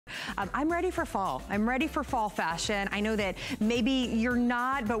I'm ready for fall. I'm ready for fall fashion. I know that maybe you're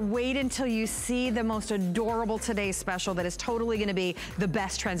not, but wait until you see the most adorable today's special that is totally gonna be the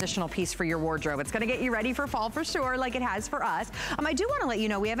best transitional piece for your wardrobe. It's gonna get you ready for fall for sure, like it has for us. I do wanna let you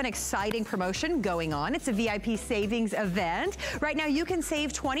know we have an exciting promotion going on. It's a VIP savings event. Right now you can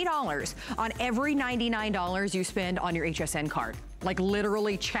save $20 on every $99 you spend on your HSN card. Like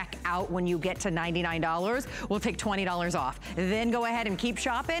literally check out when you get to $99. We'll take $20 off. Then go ahead and keep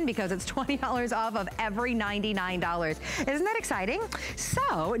shopping because it's $20 off of every $99. Isn't that exciting?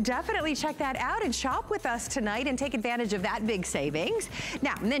 So definitely check that out and shop with us tonight and take advantage of that big savings.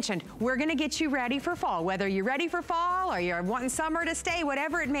 Now, mentioned, we're gonna get you ready for fall. Whether you're ready for fall or you're wanting summer to stay,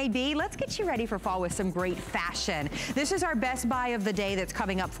 whatever it may be, let's get you ready for fall with some great fashion. This is our best buy of the day that's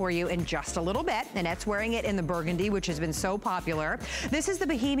coming up for you in just a little bit. Annette's wearing it in the burgundy, which has been so popular. This is the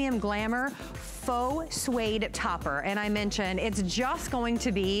Bohemian Glamour faux suede topper, and I mentioned it's just going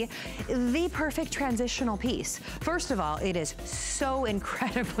to be the perfect transitional piece. First of all, it is so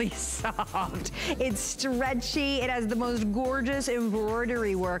incredibly soft. It's stretchy. It has the most gorgeous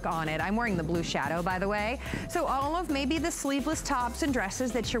embroidery work on it. I'm wearing the blue shadow, by the way. So all of maybe the sleeveless tops and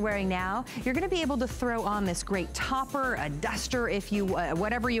dresses that you're wearing now, you're gonna be able to throw on this great topper, a duster, if you,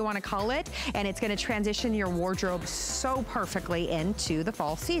 whatever you wanna call it, and it's gonna transition your wardrobe so perfectly into the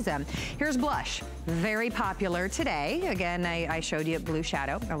fall season. Here's blush. Very popular today. Again, I showed you blue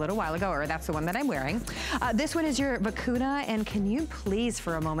shadow a little while ago, or that's the one that I'm wearing. This one is your Vicuna, and can you please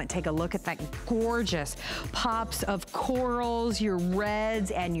for a moment take a look at that gorgeous pops of corals, your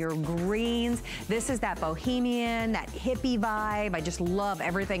reds and your greens. This is that bohemian, that hippie vibe. I just love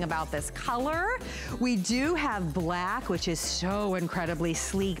everything about this color. We do have black, which is so incredibly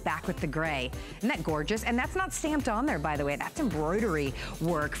sleek, back with the gray. Isn't that gorgeous? And that's not stamped on there, by the way. That's embroidery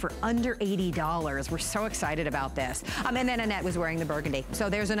work for under $80. We're so excited about this. And then Annette was wearing the burgundy. So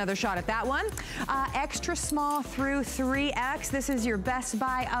there's another shot at that one. Extra small through 3X. This is your best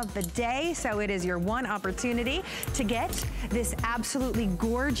buy of the day. So it is your one opportunity to get this absolutely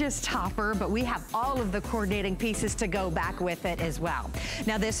gorgeous topper, but we have all of the coordinating pieces to go back with it as well.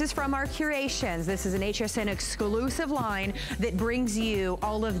 Now this is from our Curations. This is an HSN exclusive line that brings you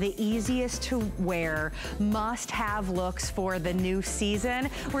all of the easiest to wear, must-have looks for the new season.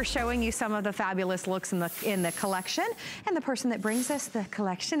 We're showing you some of the fabulous looks in the collection, and the person that brings us the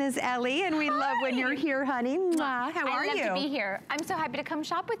collection is Ellie, and we love when you're here, honey. Mwah. How are you? I love to be here. I'm so happy to come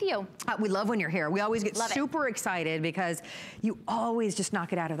shop with you. We love when you're here. We always get super excited because you always just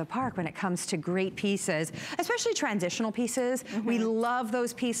knock it out of the park when it comes to great pieces, especially transitional pieces. We love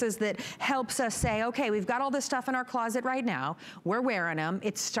those pieces that helps us say, okay, we've got all this stuff in our closet right now. We're wearing them.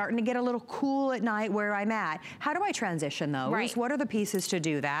 It's starting to get a little cool at night where I'm at. How do I transition those? Right. What are the pieces to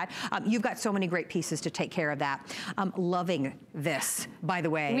do that? You've got so many great pieces to take care of that. Loving this, by the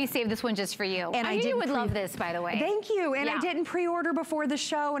way. We saved this one just for you. And I knew you would love this, by the way. Thank you. And I didn't pre-order before the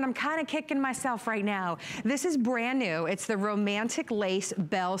show, and I'm kind of kicking myself right now. This is brand new. It's the Romantic Lace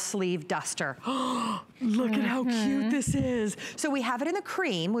Bell Sleeve Duster. Look at how cute this is. So we have it in the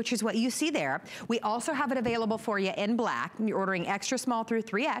cream, which is what you see there. We also have it available for you in black. You're ordering extra small through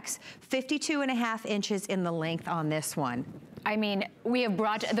 3X, 52.5 inches in the length on this one. I mean, we have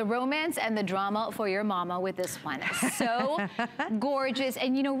brought the romance and the drama for your mama with this one. So gorgeous.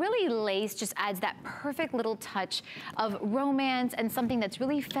 And you know, really lace just adds that perfect little touch of romance and something that's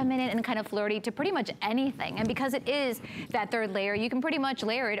really feminine and kind of flirty to pretty much anything. And because it is that third layer, you can pretty much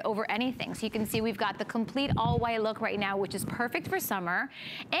layer it over anything. So you can see we've got the complete all white look right now, which is perfect for summer.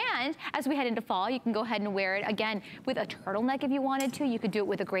 And as we head into fall, you can go ahead and wear it again with a turtleneck if you wanted to. You could do it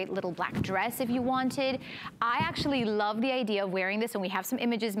with a great little black dress if you wanted. I actually love the idea of wearing this, and we have some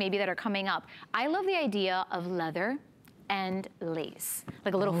images maybe that are coming up. I love the idea of leather and lace,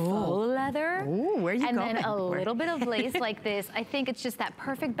 like a little faux leather. Ooh, where are you and going? Then a little bit of lace like this. I think it's just that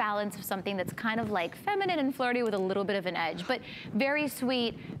perfect balance of something that's kind of like feminine and flirty with a little bit of an edge, but very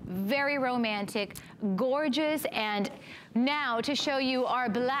sweet, very romantic, gorgeous. And now to show you our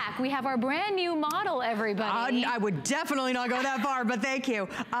black, we have our brand new model, everybody. I would definitely not go that far, but thank you.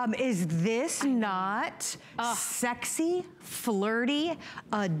 Is this not sexy, flirty,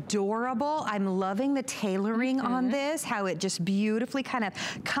 adorable? I'm loving the tailoring on this, how it just beautifully kind of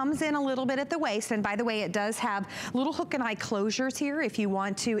comes in a little bit at the waist. And by the way, it does have little hook and eye closures here. If you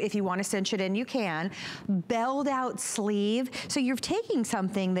want to cinch it in, you can. Belled out sleeve. So you're taking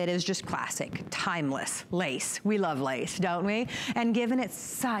something it is just classic, timeless lace. We love lace, don't we? And giving it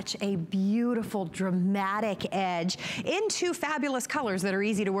such a beautiful, dramatic edge in two fabulous colors that are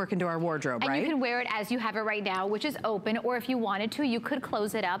easy to work into our wardrobe, right? And you can wear it as you have it right now, which is open, or if you wanted to, you could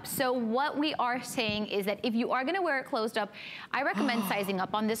close it up. So what we are saying is that if you are gonna wear it closed up, I recommend sizing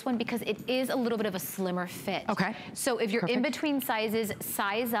up on this one because it is a little bit of a slimmer fit. Okay. So if you're in between sizes,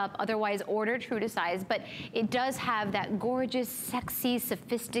 size up, otherwise order true to size, but it does have that gorgeous, sexy,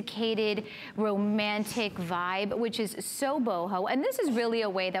 sophisticated, romantic vibe, which is so boho. And this is really a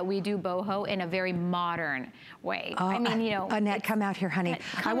way that we do boho in a very modern way. I mean, you know. Annette, come out here, honey.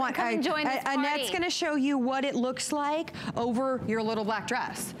 Come and join this party. Annette's gonna show you what it looks like over your little black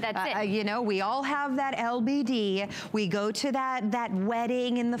dress. That's it. You know, we all have that LBD. We go to that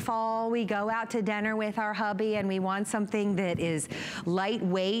wedding in the fall. We go out to dinner with our hubby and we want something that is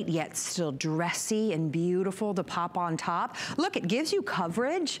lightweight yet still dressy and beautiful to pop on top. Look, it gives you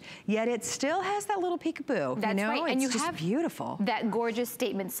coverage, yet it still has that little peekaboo. That's you know? right. And it's you just have beautiful. That gorgeous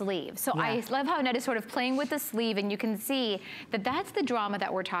statement sleeve. So I love how Annette is sort of playing with the sleeve, and you can see that that's the drama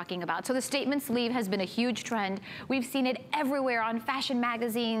that we're talking about. So the statement sleeve has been a huge trend. We've seen it everywhere on fashion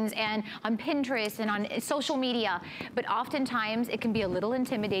magazines and on Pinterest and on social media. But oftentimes it can be a little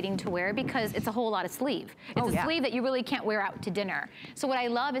intimidating to wear because it's a whole lot of sleeve. It's a sleeve that you really can't wear out to dinner. So what I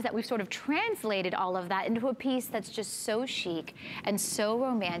love is that we've sort of translated all of that into a piece that's just so chic and so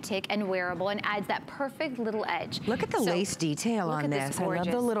romantic and wearable and adds that perfect little edge. Look at the lace detail on this. I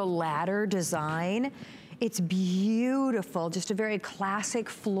love the little ladder design. It's beautiful, just a very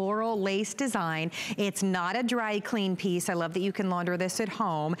classic floral lace design. It's not a dry clean piece. I love that you can launder this at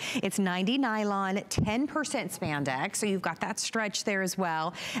home. It's 90 nylon, 10% spandex, so you've got that stretch there as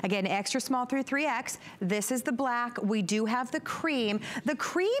well. Again, extra small through 3X. This is the black. We do have the cream. The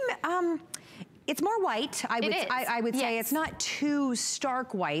cream, it's more white. I would say it's not too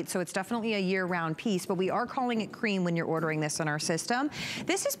stark white, so it's definitely a year-round piece, but we are calling it cream when you're ordering this in our system.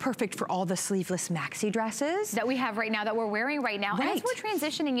 This is perfect for all the sleeveless maxi dresses that we have right now, that we're wearing right now. And as we're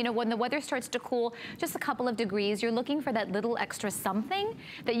transitioning, you know, when the weather starts to cool just a couple of degrees, you're looking for that little extra something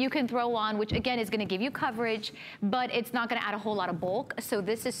that you can throw on, which again is gonna give you coverage, but it's not gonna add a whole lot of bulk. So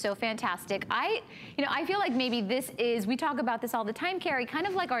this is so fantastic. I feel like maybe this is, we talk about this all the time, Carrie, kind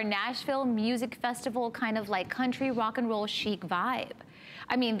of like our Nashville Music Festival, kind of like country rock and roll chic vibe.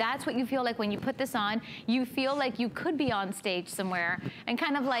 I mean, that's what you feel like when you put this on. You feel like you could be on stage somewhere and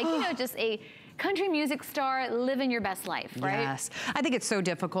kind of like, you know, just a country music star living your best life, right? Yes. I think it's so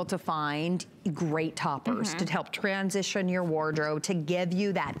difficult to find great toppers to help transition your wardrobe, to give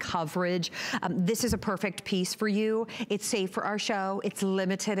you that coverage. This is a perfect piece for you. It's safe for our show. It's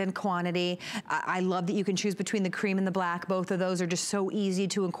limited in quantity. I love that you can choose between the cream and the black. Both of those are just so easy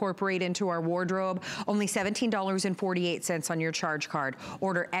to incorporate into our wardrobe. Only $17.48 on your charge card.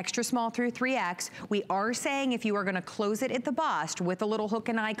 Order extra small through 3X. We are saying if you are gonna close it at the bust with a little hook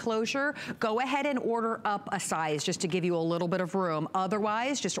and eye closure, go ahead and order up a size just to give you a little bit of room.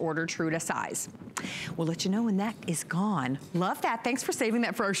 Otherwise, just order true to size. We'll let you know when that is gone. Love that. Thanks for saving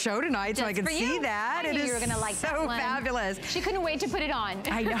that for our show tonight so I can see that. I knew you were gonna like that one. Fabulous. She couldn't wait to put it on.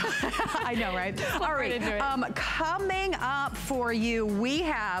 I know. I know, right? All right. Coming up for you, we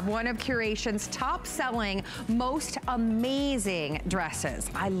have one of Curations' top-selling, most amazing dresses.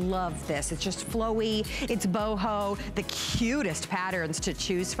 I love this. It's just flowy. It's boho. The cutest patterns to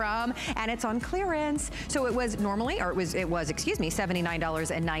choose from, and it's on clearance. So it was normally, or it was, excuse me,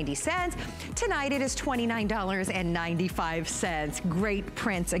 $79.90. Tonight it is $29.95. Great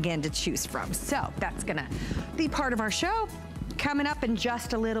prints again to choose from. So that's gonna be part of our show coming up in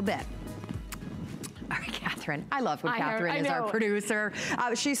just a little bit. All right, Catherine. I love when Catherine is our producer.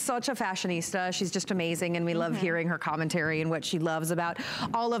 She's such a fashionista. She's just amazing, and we love hearing her commentary and what she loves about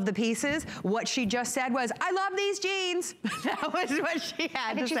all of the pieces. What she just said was, I love these jeans. That was what she had to say.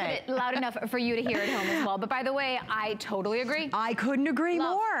 I think she said it loud enough for you to hear at home as well. But by the way, I totally agree. I couldn't agree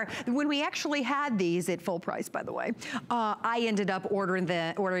more. When we actually had these at full price, by the way, I ended up ordering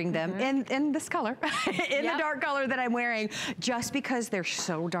them in this color, in the dark color that I'm wearing, just because they're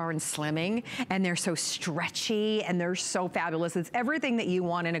so darn slimming and they're so stretchy and they're so fabulous. It's everything that you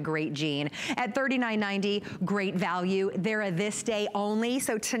want in a great jean. At $39.90, great value. They're a this day only.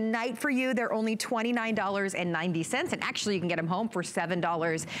 So tonight for you, they're only $29.90. And actually you can get them home for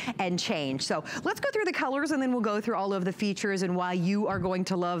 $7 and change. So let's go through the colors and then we'll go through all of the features and why you are going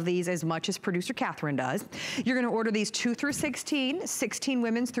to love these as much as producer Catherine does. You're gonna order these 2 through 16, 16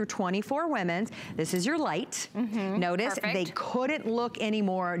 women's through 24 women's. This is your light. Notice they couldn't look any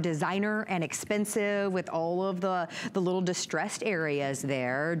more designer and expensive with all of the little distressed areas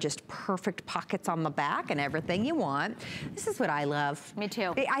there. Just perfect pockets on the back and everything you want. This is what I love. Me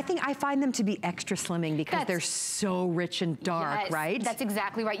too. I find them to be extra slimming because they're so rich and dark, right? That's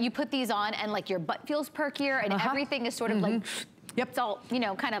exactly right. You put these on and like your butt feels perkier and everything is sort of like, it's all, you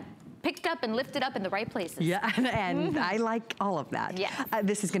know, kind of picked up and lifted up in the right places. Yeah, and I like all of that. Yes.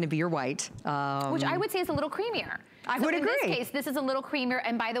 This is gonna be your white. Which I would say is a little creamier. I would agree. In this case, this is a little creamier,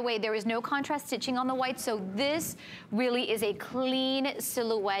 and by the way, there is no contrast stitching on the white, so this really is a clean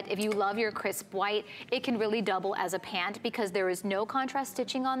silhouette. If you love your crisp white, it can really double as a pant because there is no contrast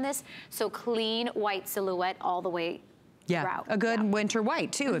stitching on this, so clean white silhouette all the way. Yeah, a good winter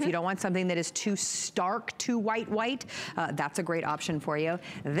white too. If you don't want something that is too stark, too white, that's a great option for you.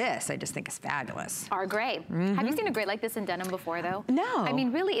 This, I just think is fabulous. Our gray. Have you seen a gray like this in denim before though? No. I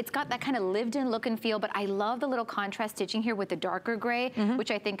mean, really, it's got that kind of lived in look and feel, but I love the little contrast stitching here with the darker gray,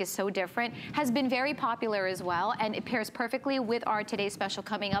 which I think is so different. Has been very popular as well, and it pairs perfectly with our today's special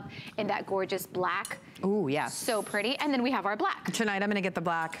coming up in that gorgeous black. Ooh, yeah. So pretty. And then we have our black. Tonight I'm gonna get the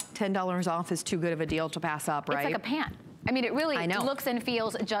black. $10 off is too good of a deal to pass up, right? It's like a pant. I mean, it really looks and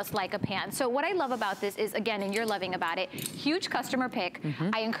feels just like a pant. So what I love about this is, again, and you're loving about it, huge customer pick.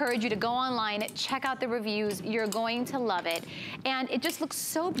 I encourage you to go online, check out the reviews. You're going to love it. And it just looks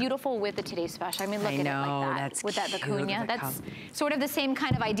so beautiful with the today's special. I mean, look at it like that. That's with that vicuña. That's sort of the same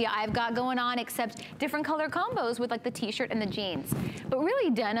kind of idea I've got going on, except different color combos with like the t-shirt and the jeans. But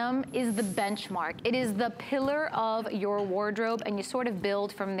really, denim is the benchmark. It is the pillar of your wardrobe, and you sort of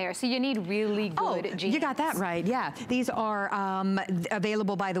build from there. So you need really good jeans. You got that right, yeah. These are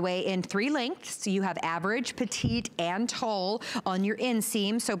available, by the way, in 3 lengths. You have average, petite, and tall on your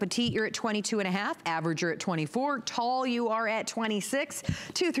inseam. So petite, you're at 22.5. Average, you're at 24. Tall, you are at 26.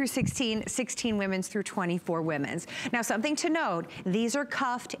 2 through 16, 16 women's through 24 women's. Now, something to note, these are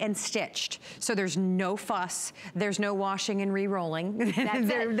cuffed and stitched. So there's no fuss. There's no washing and re-rolling.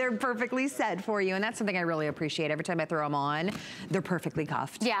 They're perfectly set for you, and that's something I really appreciate. Every time I throw them on, they're perfectly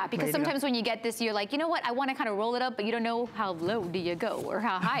cuffed. Yeah, because sometimes when you get this, you're like, you know what, I want to kind of roll it up, but you don't know how low do you go or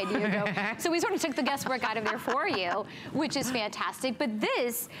how high do you go. So we sort of took the guesswork out of there for you, which is fantastic. But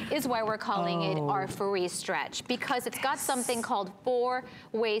this is why we're calling it our free stretch, because it's got something called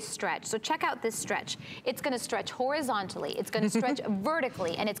 4-way stretch. So check out this stretch. It's going to stretch horizontally, it's going to stretch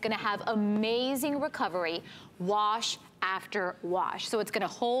vertically, and it's going to have amazing recovery, wash after wash. So it's gonna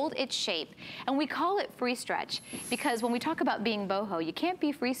hold its shape. And we call it free stretch because when we talk about being boho, you can't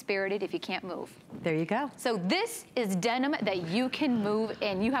be free-spirited if you can't move. There you go. So this is denim that you can move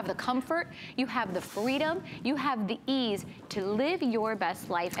in. You have the comfort, you have the freedom, you have the ease to live your best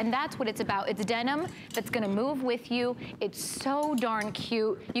life. And that's what it's about. It's denim that's gonna move with you. It's so darn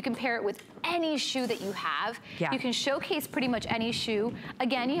cute. You can pair it with any shoe that you have. You can showcase pretty much any shoe.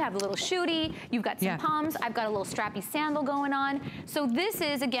 Again, you have a little shooty, you've got some palms, I've got a little strappy sandal going on. So this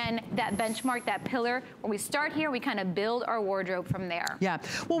is, again, that benchmark, that pillar. When we start here, we kind of build our wardrobe from there. Yeah,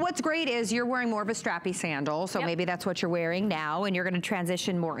 well, what's great is you're wearing more of a strappy sandal, so maybe that's what you're wearing now, and you're gonna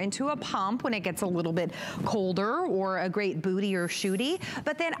transition more into a pump when it gets a little bit colder, or a great booty or shooty.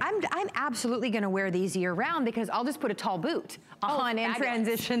 But then I'm absolutely gonna wear these year round because I'll just put a tall boot on and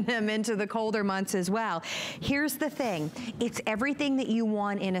transition them into the colder months as well. Here's the thing, it's everything that you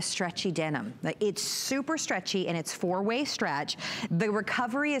want in a stretchy denim. It's super stretchy and it's 4-way stretch. The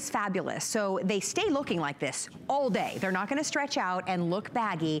recovery is fabulous. So they stay looking like this all day. They're not gonna stretch out and look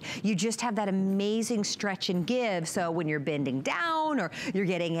baggy. You just have that amazing stretch and give. So when you're bending down or you're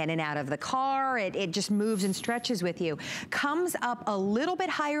getting in and out of the car, it just moves and stretches with you. Comes up a little bit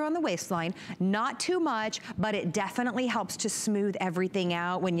higher on the waistline, not too much, but it definitely helps to smooth everything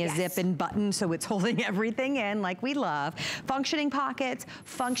out when you zip and button, so it's holding everything in like we love. Functioning pockets,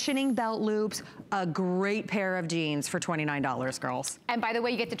 functioning belt loops, a great pair of jeans for $29, girls. And by the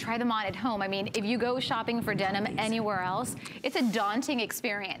way, you get to try them on at home. I mean, if you go shopping for denim anywhere else, it's a daunting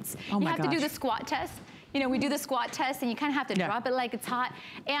experience. You have to do the squat test. You know, we do the squat test and you kind of have to drop it like it's hot.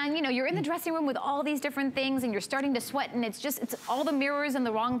 And you know, you're in the dressing room with all these different things and you're starting to sweat and it's all the mirrors in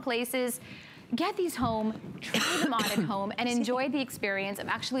the wrong places. Get these home, try them on at home, and enjoy the experience of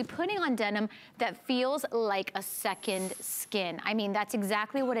actually putting on denim that feels like a second skin. I mean, that's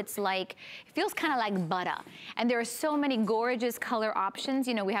exactly what it's like. It feels kind of like butter. And there are so many gorgeous color options.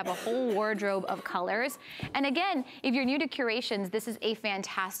 You know, we have a whole wardrobe of colors. And again, if you're new to Curations, this is a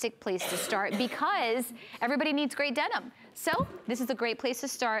fantastic place to start because everybody needs great denim. So this is a great place to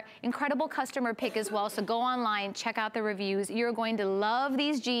start. Incredible customer pick as well. So go online, check out the reviews. You're going to love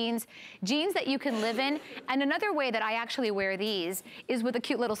these jeans that you can live in. And another way that I actually wear these is with a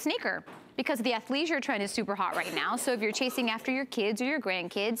cute little sneaker. because the athleisure trend is super hot right now. So if you're chasing after your kids or your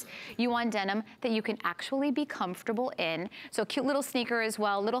grandkids, you want denim that you can actually be comfortable in. So cute little sneaker as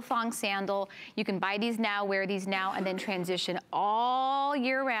well, little thong sandal. You can buy these now, wear these now, and then transition all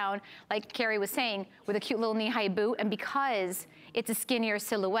year round, like Carrie was saying, with a cute little knee-high boot. And because it's a skinnier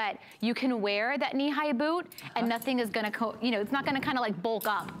silhouette, you can wear that knee-high boot and nothing is gonna, it's not gonna kind of like bulk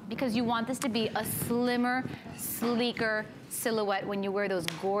up, because you want this to be a slimmer, sleeker silhouette when you wear those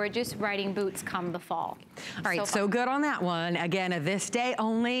gorgeous riding boots come the fall. All right, so good on that one. Again, this day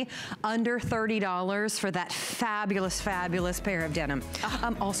only, under $30 for that fabulous, fabulous pair of denim.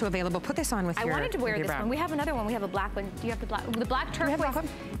 Also available. Put this on with your I wanted to wear this brown. one. We have another one. We have a black one. Do you have the black turquoise?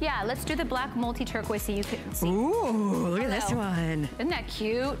 Yeah, let's do the black multi-turquoise so you can see. Ooh, look at this one. Isn't that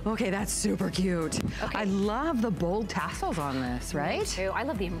cute? Okay, that's super cute. Okay. I love the bold tassels on this, right? Me too. I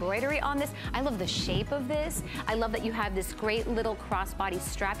love the embroidery on this. I love the shape of this. I love that you have this great little crossbody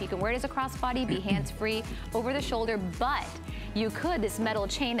strap. You can wear it as a crossbody, be hands-free, over the shoulder, but you could, this metal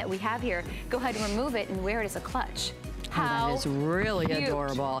chain that we have here, go ahead and remove it and wear it as a clutch. How that is really cute.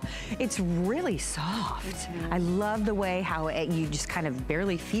 Adorable. It's really soft. I love the way how you just kind of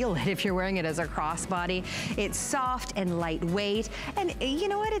barely feel it if you're wearing it as a crossbody. It's soft and lightweight, and you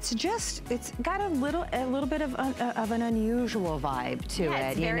know what? It's got a little bit of an unusual vibe to it.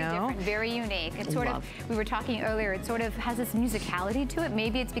 It's very different, very unique. It's sort of, we were talking earlier, it sort of has this musicality to it.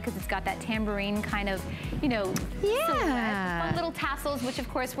 Maybe it's because it's got that tambourine kind of, silhouette. Fun little tassels, which of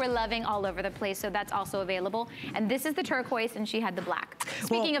course we're loving all over the place. So that's also available. And this is the turquoise, and she had the black.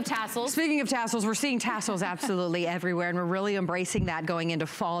 Speaking of tassels. Speaking of tassels, we're seeing tassels absolutely everywhere, and we're really embracing that going into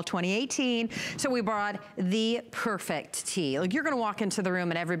fall 2018. So we brought the perfect tee. Like, you're gonna walk into the room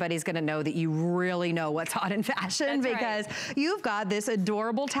and everybody's gonna know that you really know what's hot in fashion. That's because you've got this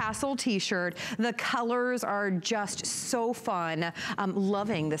adorable tassel t-shirt. The colors are just so fun.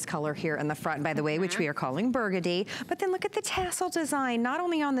 Loving this color here in the front, by the way, which we are calling burgundy. But then look at the tassel design. Not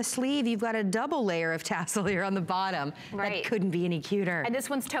only on the sleeve, you've got a double layer of tassel here on the bottom. That couldn't be any cuter. And this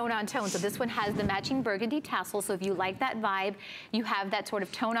one's tone on tone. So this one has the matching burgundy tassel. So if you like that vibe, you have that sort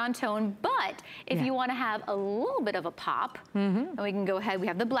of tone on tone. But if you want to have a little bit of a pop, and we can go ahead, we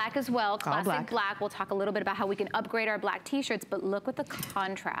have the black as well, classic black. We'll talk a little bit about how we can upgrade our black t-shirts, but look at the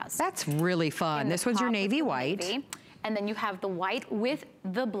contrast. That's really fun. This one's your navy white. And then you have the white with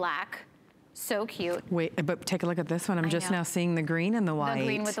the black. So cute. Wait, but take a look at this one. I'm just now seeing the green and the white. The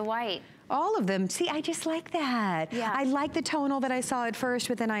green with the white. All of them. See, I just like that. Yeah. I like the tonal that I saw at first,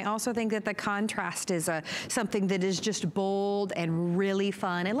 but then I also think that the contrast is something that is just bold and really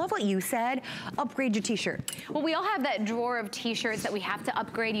fun. I love what you said. Upgrade your t-shirt. Well, we all have that drawer of t-shirts that we have to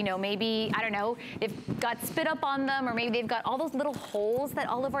upgrade. You know, maybe, I don't know, they've got spit up on them, or maybe they've got all those little holes that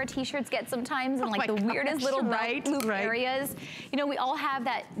all of our t-shirts get sometimes, and like the weirdest little belt loop areas. You know, we all have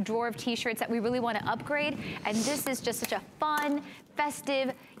that drawer of t-shirts that we really want to upgrade, and this is just such a fun,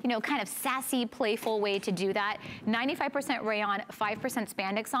 festive, you know, kind of sassy, playful way to do that. 95% rayon, 5%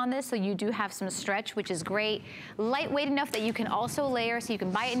 spandex on this, so you do have some stretch, which is great. Lightweight enough that you can also layer, so you can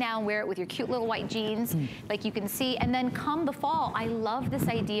buy it now and wear it with your cute little white jeans, like you can see. And then come the fall, I love this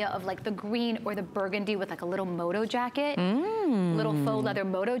idea of like the green or the burgundy with like a little moto jacket, little faux leather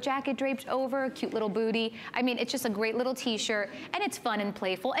moto jacket draped over, cute little booty. I mean, it's just a great little t-shirt, and it's fun and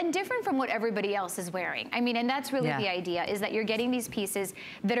playful and different from what everybody else is wearing. I mean, and that's really the idea, is that you're getting these pieces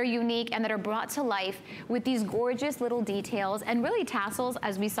that are unique and that are brought to life with these gorgeous little details and really tassels,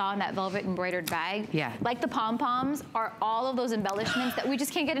 as we saw in that velvet embroidered bag. Like the pom-poms are all of those embellishments that we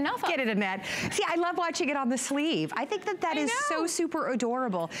just can't get enough of. Get it, Annette. See, I love watching it on the sleeve. I think that is so super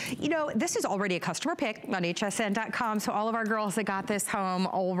adorable. You know, this is already a customer pick on hsn.com, so all of our girls that got this home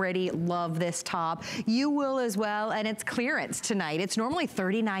already love this top. You will as well, and it's clearance tonight. It's normally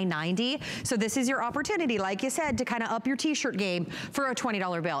 $39.90, so this is your opportunity, like you said, to kind of up your t-shirt game for a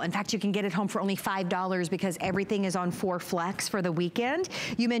 $20 bill. In fact, you can get it home for only $5 because everything is on 4 flex for the weekend.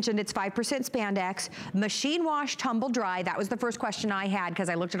 You mentioned it's 5% spandex, machine wash, tumble dry. That was the first question I had because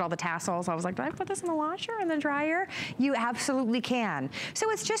I looked at all the tassels. I was like, do I put this in the washer or in the dryer? You absolutely can. So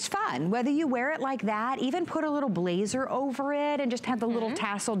it's just fun. Whether you wear it like that, even put a little blazer over it and just have the little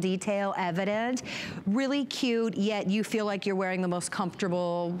tassel detail evident. Really cute, yet you feel like you're wearing the most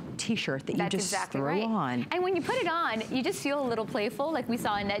comfortable t-shirt that you just throw on. And when you put it on, you just feel a little little playful, like we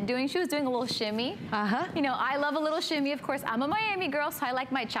saw Annette doing. She was doing a little shimmy. You know, I love a little shimmy. Of course, I'm a Miami girl, so I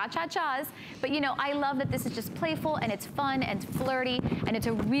like my cha-cha-chas. But you know, I love that this is just playful and it's fun and flirty, and it's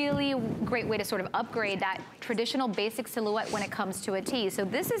a really great way to sort of upgrade that traditional basic silhouette when it comes to a tee. So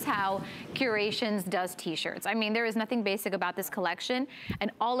this is how Curations does t-shirts. I mean, there is nothing basic about this collection, and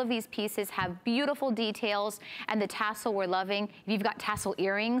all of these pieces have beautiful details, and the tassel we're loving. If you've got tassel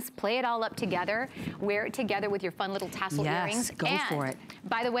earrings, play it all up together, wear it together with your fun little tassel earrings. Go for it.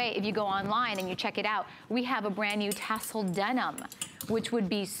 By the way, if you go online and you check it out, we have a brand new tassel denim, which would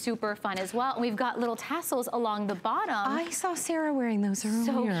be super fun as well. And we've got little tassels along the bottom. I saw Sarah wearing those earlier.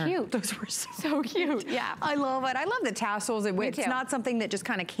 So cute. Those were so cute. Yeah. I love it. I love the tassels. It's not something that just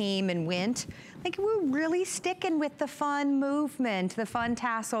kind of came and went. Like, we're really sticking with the fun movement, the fun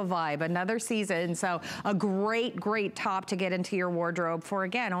tassel vibe, another season. So a great, great top to get into your wardrobe for,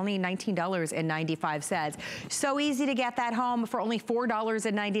 again, only $19.95. So easy to get that home for only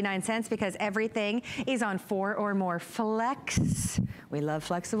 $4.99 because everything is on 4 or more Flex. We love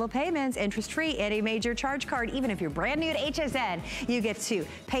flexible payments, interest-free, any major charge card. Even if you're brand new to HSN, you get to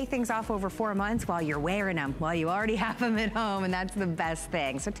pay things off over 4 months while you're wearing them, while you already have them at home, and that's the best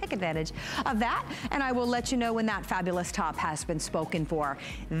thing. So take advantage of that, and I will let you know when that fabulous top has been spoken for.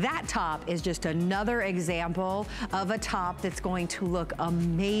 That top is just another example of a top that's going to look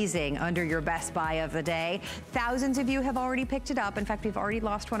amazing under your best buy of the day. Thousands of you have already picked it up. In fact, we've already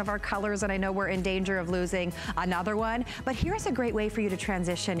lost one of our colors, and I know we're in danger of losing another one. But here's a great way for you to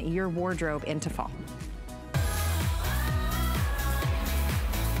transition your wardrobe into fall.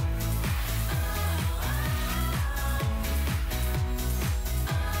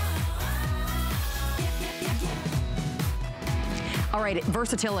 All right,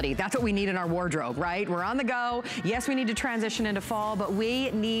 versatility, that's what we need in our wardrobe, right? We're on the go. Yes, we need to transition into fall, but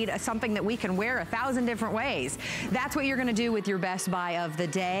we need something that we can wear 1,000 different ways. That's what you're gonna do with your best buy of the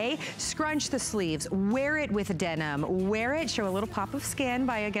day. Scrunch the sleeves, wear it with denim, wear it, show a little pop of skin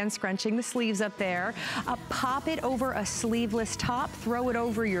by, again, scrunching the sleeves up there. Pop it over a sleeveless top, throw it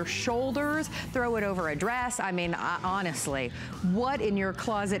over your shoulders, throw it over a dress. I mean, honestly, what in your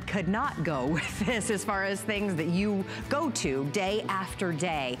closet could not go with this as far as things that you go to day after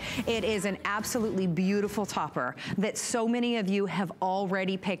day? It is an absolutely beautiful topper that so many of you have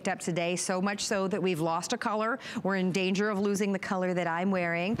already picked up today, so much so that we've lost a color. We're in danger of losing the color that I'm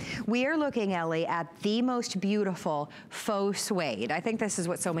wearing. We are looking, Ellie, at the most beautiful faux suede. I think this is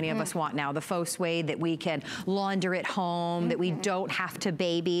what so many of us want now, the faux suede that we can launder at home, that we don't have to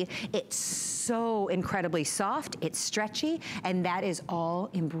baby. It's so incredibly soft, it's stretchy, and that is all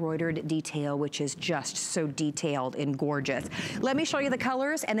embroidered detail, which is just so detailed and gorgeous. Let me show you the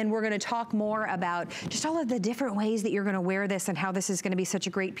colors, and then we're gonna talk more about just all of the different ways that you're gonna wear this and how this is gonna be such a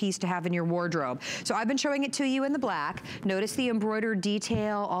great piece to have in your wardrobe. So I've been showing it to you in the black. Notice the embroidered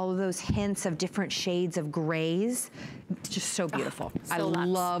detail, all of those hints of different shades of grays. It's just so beautiful. I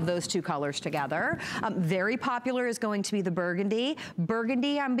love those two colors together. Very popular is going to be the burgundy.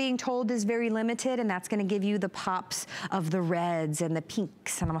 Burgundy, I'm being told, is very limited, and that's gonna give you the pops of the reds and the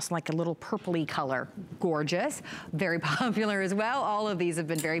pinks and almost like a little purpley color. Gorgeous, very popular as well. All of these have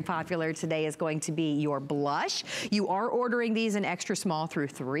been very popular. Today is going to be your blush. You are ordering these in extra small through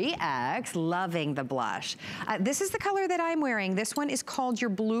 3X. Loving the blush. This is the color that I'm wearing. This one is called your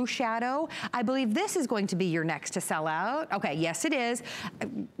blue shadow. I believe this is going to be your next to sell out. Okay, yes it is.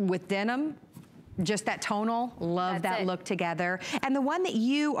 With denim, just that tonal, love that look together. And the one that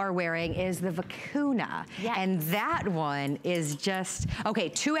you are wearing is the Vicuna. Yes. And that one is just, okay,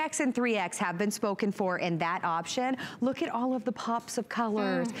 2X and 3X have been spoken for in that option. Look at all of the pops of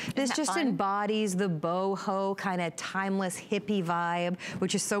colors. This just embodies the boho kind of timeless hippie vibe,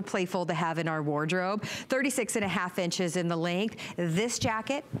 which is so playful to have in our wardrobe. 36.5 inches in the length. This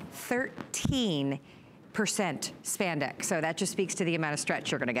jacket, 13% spandex. So that just speaks to the amount of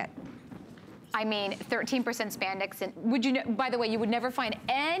stretch you're gonna get. I mean, 13% spandex, and would you know, by the way, you would never find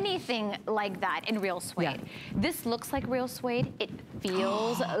anything like that in real suede. This looks like real suede. It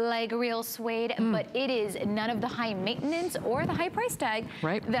feels like real suede, but it is none of the high maintenance or the high price tag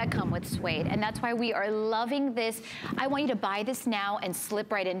that come with suede. And that's why we are loving this. I want you to buy this now and slip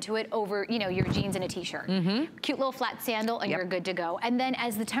right into it over, you know, your jeans and a t-shirt. Cute little flat sandal and you're good to go. And then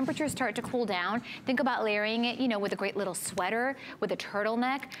as the temperatures start to cool down, think about layering it, you know, with a great little sweater, with a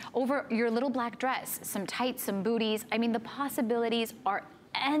turtleneck, over your little black dress, some tights, some booties. I mean, the possibilities are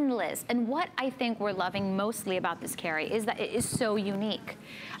endless. And what I think we're loving mostly about this, Carrie, is that it is so unique.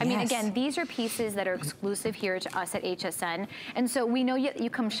 I mean, again, these are pieces that are exclusive here to us at HSN. And so we know you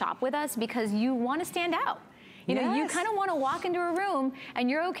come shop with us because you want to stand out. You know, you kind of want to walk into a room and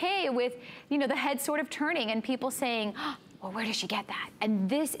you're okay with, you know, the head sort of turning and people saying, oh, well, where did she get that? And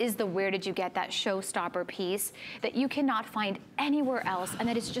this is the where did you get that showstopper piece that you cannot find anywhere else, and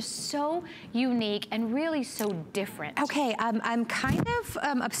that is just so unique and really so different. Okay, I'm kind of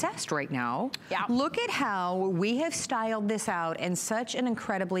obsessed right now. Yeah. Look at how we have styled this out in such an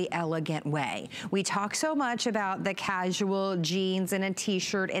incredibly elegant way. We talk so much about the casual jeans and a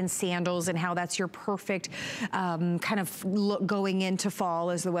t-shirt and sandals and how that's your perfect kind of look going into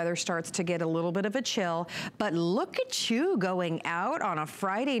fall as the weather starts to get a little bit of a chill. But look at you going out on a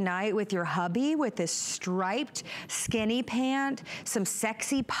Friday night with your hubby with this striped skinny pant, some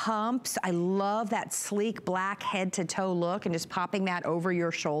sexy pumps. I love that sleek black head to toe look and just popping that over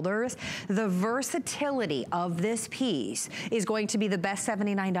your shoulders. The versatility of this piece is going to be the best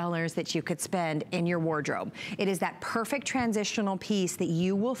 $79 that you could spend in your wardrobe. It is that perfect transitional piece that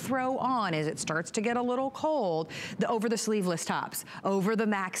you will throw on as it starts to get a little cold, over the sleeveless tops, over the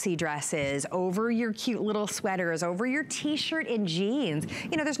maxi dresses, over your cute little sweaters, over your t-shirt and jeans.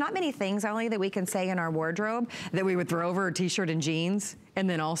 You know, there's not many things, Ellie, that we can say in our wardrobe that we would throw over a t-shirt and jeans and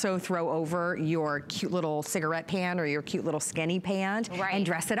then also throw over your cute little cigarette pant or your cute little skinny pant and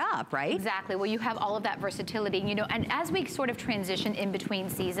dress it up, right? Exactly. Well, you have all of that versatility, you know, and as we sort of transition in between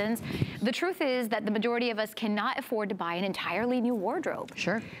seasons, the truth is that the majority of us cannot afford to buy an entirely new wardrobe.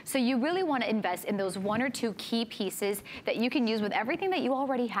 Sure. So you really want to invest in those one or two key pieces that you can use with everything that you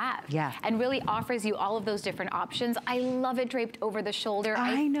already have. Yeah. And really offers you all of those different options. I love it draped over the shoulder.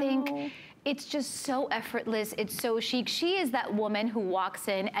 I know. Think it's just so effortless. It's so chic. She is that woman who walks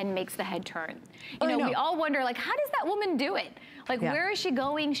in and makes the head turn. You know, we all wonder, like, how does that woman do it? Like, where is she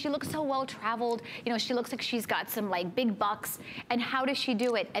going? She looks so well traveled. You know, she looks like she's got some like big bucks. And how does she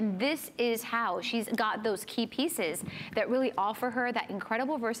do it? And this is how she's got those key pieces that really offer her that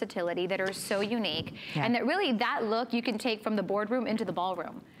incredible versatility that are so unique. And that really, that look you can take from the boardroom into the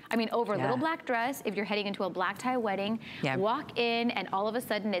ballroom. I mean, over a little black dress, if you're heading into a black tie wedding, walk in and all of a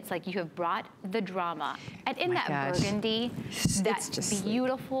sudden it's like you have brought the drama. And in that burgundy, that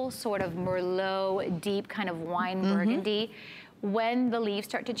beautiful sort of Merlot, deep kind of wine burgundy, when the leaves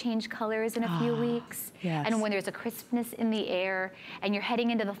start to change colors in a few weeks, and when there's a crispness in the air, and you're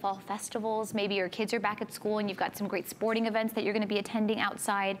heading into the fall festivals, maybe your kids are back at school and you've got some great sporting events that you're gonna be attending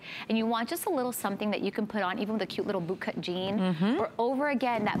outside, and you want just a little something that you can put on, even with a cute little bootcut jean, or over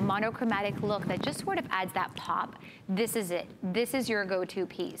again, that monochromatic look that just sort of adds that pop. This is it. This is your go-to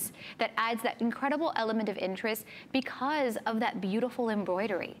piece that adds that incredible element of interest because of that beautiful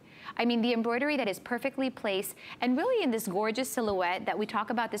embroidery. I mean, the embroidery that is perfectly placed and really in this gorgeous silhouette that we talk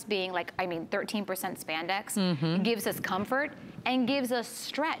about this being like, I mean, 13% spandex, gives us comfort and gives us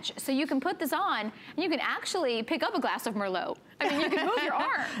stretch. So you can put this on and you can actually pick up a glass of Merlot. I mean, you can move your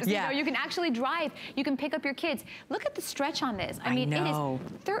arms, you know, you can actually drive, you can pick up your kids. Look at the stretch on this. I mean, it is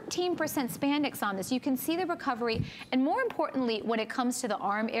 13% spandex on this. You can see the recovery, and more importantly, when it comes to the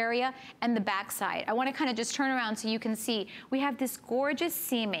arm area and the backside, I want to kind of just turn around so you can see, we have this gorgeous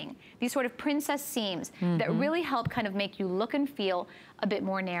seaming, these sort of princess seams that really help kind of make you look and feel a bit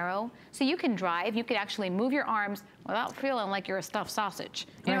more narrow. So you can drive, you can actually move your arms without feeling like you're a stuffed sausage.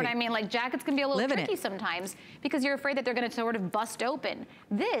 You know what I mean? Like jackets can be a little tricky sometimes because you're afraid that they're gonna sort of bust open.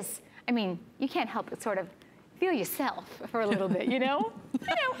 This, I mean, you can't help but sort of feel yourself for a little bit, you know? You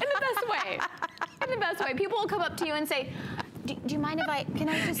know, in the best way. In the best way. People will come up to you and say, do you mind if can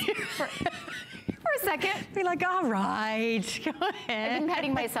I just, for a second. Be like, all right, go ahead. I've been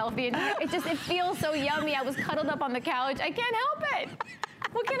petting myself the entire, it feels so yummy. I was cuddled up on the couch. I can't help it.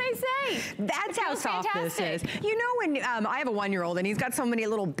 What can I say? That's how soft this is. You know, when I have a 1-year-old and he's got so many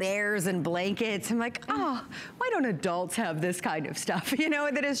little bears and blankets, I'm like, oh, why don't adults have this kind of stuff? You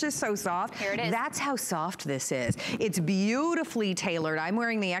know, that is just so soft. Here it is. That's how soft this is. It's beautifully tailored. I'm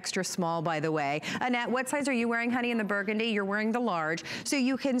wearing the extra small, by the way. Annette, what size are you wearing, honey, in the burgundy? You're wearing the large. So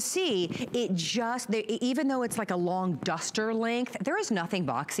you can see it just, even though it's like a long duster length, there is nothing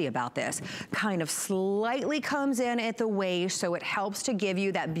boxy about this. Kind of slightly comes in at the waist, so it helps to give you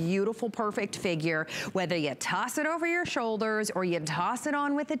that beautiful, perfect figure, whether you toss it over your shoulders or you toss it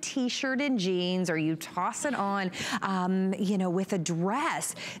on with a t-shirt and jeans or you toss it on, you know, with a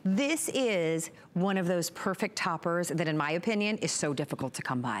dress. This is one of those perfect toppers that, in my opinion, is so difficult to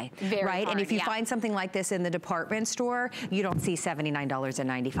come by. Very right? hard, and if you find something like this in the department store, you don't see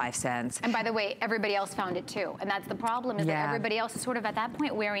 $79.95. And by the way, everybody else found it too. And that's the problem, is that everybody else is sort of at that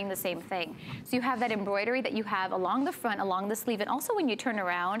point wearing the same thing. So you have that embroidery that you have along the front, along the sleeve, and also when you turn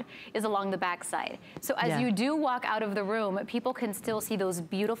around is along the back side. So as you do walk out of the room, people can still see those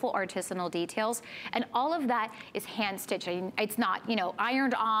beautiful artisanal details. And all of that is hand stitched. I mean, it's not, you know,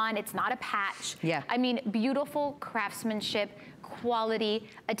 ironed on, it's not a patch. I mean, beautiful craftsmanship, quality,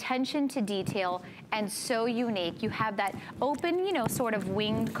 attention to detail, and so unique. You have that open, you know, sort of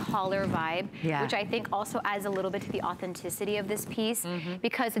winged collar vibe, which I think also adds a little bit to the authenticity of this piece,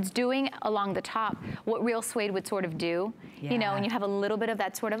 because it's doing along the top what real suede would sort of do, you know, and you have a little bit of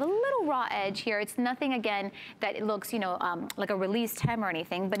that sort of a little raw edge here. It's nothing, again, that it looks, you know, like a released hem or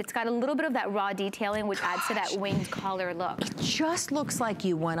anything, but it's got a little bit of that raw detailing, which adds to that winged collar look. It just looks like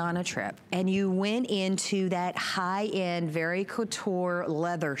you went on a trip and you went into that high-end, very couture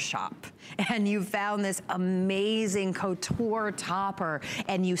leather shop, and you found this amazing couture topper,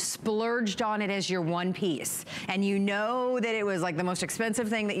 and you splurged on it as your one piece. And you know that it was like the most expensive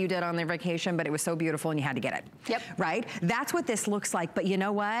thing that you did on their vacation, but it was so beautiful and you had to get it. Yep. Right? That's what this looks like. But you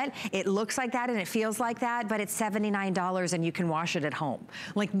know what? It looks like that and it feels like that, but it's $79 and you can wash it at home.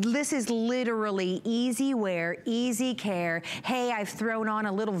 Like, this is literally easy wear, easy care. Hey, I've thrown on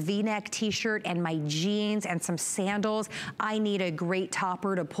a little V-neck t-shirt and my jeans and some sandals. I need a great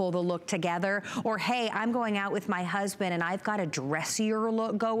topper to pull the look together. Or hey, I'm going out with my husband and I've got a dressier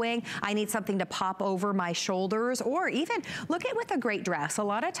look going. I need something to pop over my shoulders. Or even look at with a great dress. A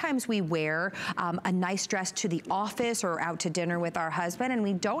lot of times we wear a nice dress to the office or out to dinner with our husband, and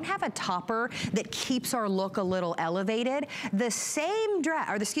we don't have a topper that keeps our look a little elevated. The same dress,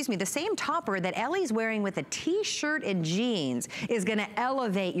 or excuse me, the same topper that Ellie's wearing with a t-shirt and jeans is gonna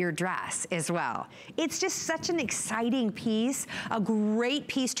elevate your dress as well. It's just such an exciting piece, a great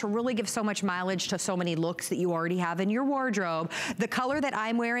piece to really give so much mileage to so many looks that you already have in your wardrobe. The color that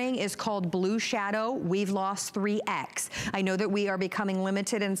I'm wearing is called Blue Shadow. We've lost 3X. I know that we are becoming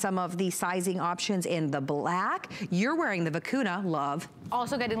limited in some of the sizing options in the black. You're wearing the Vicuna, love.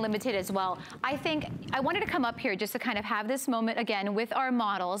 Also getting limited as well. I think I wanted to come up here just to kind of have this moment again with our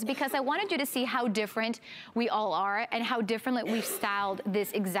models, because I wanted you to see how different we all are and how differently we've styled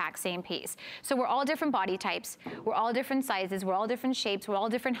this exact same piece. So we're all different body types, we're all different sizes, we're all different shapes, we're all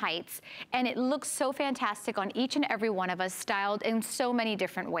different heights, and it looks so fantastic on each and every one of us, styled in so many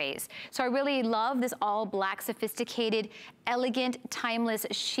different ways. So I really love this all black, sophisticated, elegant, timeless,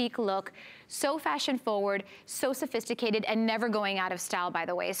 chic look. So fashion forward, so sophisticated, and never going out of style, by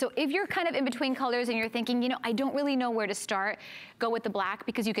the way. So if you're kind of in between colors and you're thinking, you know, I don't really know where to start, go with the black,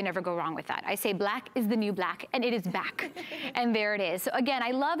 because you can never go wrong with that. I say black is the new black, and it is back. And there it is. So again,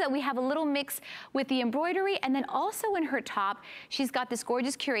 I love that we have a little mix with the embroidery, and then also in her top, she's got this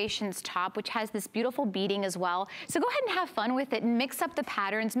gorgeous Curations top, which has this beautiful beading as well. So go ahead and have fun with it and mix up the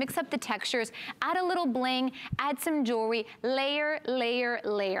patterns, mix up the textures, add a little bling, add some jewelry, layer, layer,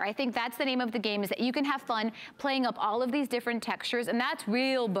 layer. I think that's the name of the game, is that you can have fun playing up all of these different textures, and that's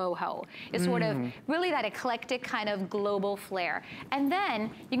real boho. It's sort of really that eclectic kind of global flair. And then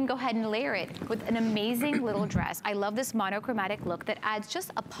you can go ahead and layer it with an amazing little dress. I love this monochromatic look that adds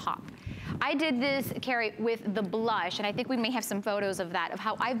just a pop. I did this, Carrie, with the blush, and I think we may have some photos of that, of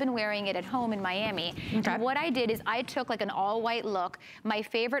how I've been wearing it at home in Miami. Okay. And what I did is I took like an all-white look, my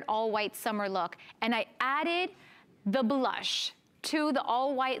favorite all-white summer look, and I added the blush to the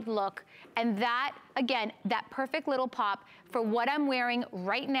all-white look, and that, again, that perfect little pop for what I'm wearing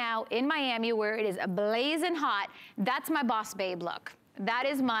right now in Miami, where it is blazing hot. That's my boss babe look. That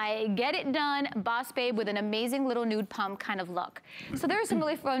is my get it done boss babe with an amazing little nude pump kind of look. So there are some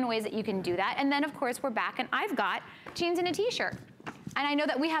really fun ways that you can do that. And then of course we're back, and I've got jeans and a t-shirt. And I know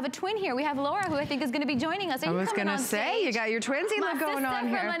that we have a twin here. We have Laura, who I think is going to be joining us. I was going to say, you got your twinsy look going on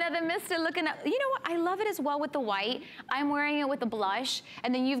here. My sister from another mister looking up. You know what? I love it as well with the white. I'm wearing it with the blush.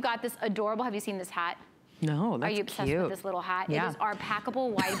 And then you've got this adorable, have you seen this hat? No, that's cute. Are you obsessed with this little hat? Yeah. It is our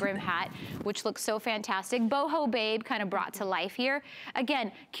packable wide brim hat, which looks so fantastic. Boho babe kind of brought to life here.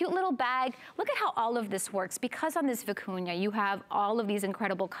 Again, cute little bag. Look at how all of this works, because on this vicuña, you have all of these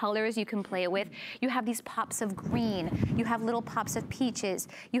incredible colors you can play with. You have these pops of green. You have little pops of peaches.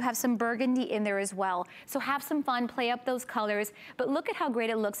 You have some burgundy in there as well. So have some fun, play up those colors. But look at how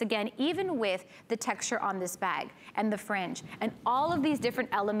great it looks, again, even with the texture on this bag and the fringe. And all of these different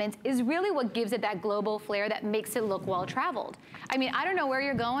elements is really what gives it that global flair that makes it look well-traveled. I mean, I don't know where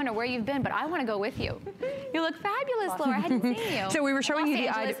you're going or where you've been, but I want to go with you. You look fabulous, Laura. I hadn't seen you. So we were showing you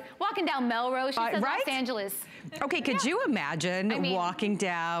walking down Melrose. She says right? Los Angeles. Okay, could you imagine walking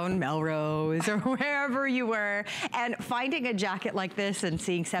down Melrose or wherever you were and finding a jacket like this and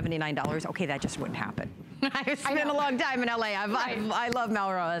seeing $79? Okay, that just wouldn't happen. I've spent a long time in LA. I love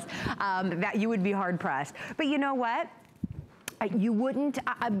Melrose. That you would be hard pressed. But you know what? You wouldn't,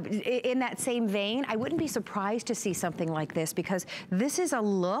 in that same vein, I wouldn't be surprised to see something like this, because this is a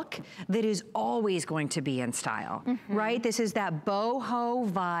look that is always going to be in style, right? This is that boho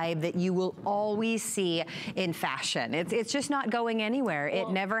vibe that you will always see in fashion. It's just not going anywhere. It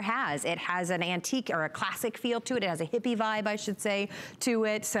never has. It has an antique or a classic feel to it. It has a hippie vibe, I should say, to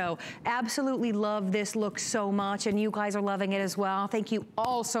it. So absolutely love this look so much, and you guys are loving it as well. Thank you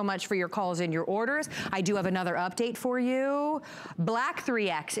all so much for your calls and your orders. I do have another update for you. Black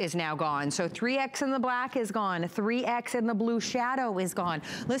 3X is now gone. So 3X in the black is gone. 3X in the blue shadow is gone.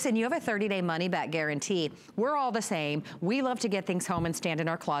 Listen, you have a 30-day money-back guarantee. We're all the same. We love to get things home and stand in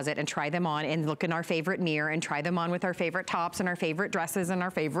our closet and try them on and look in our favorite mirror and try them on with our favorite tops and our favorite dresses and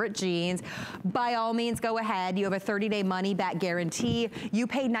our favorite jeans. By all means, go ahead. You have a 30-day money-back guarantee. You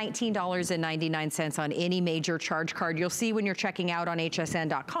pay $19.99 on any major charge card. You'll see when you're checking out on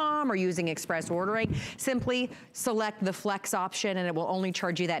hsn.com or using express ordering, simply select the flex option and it will only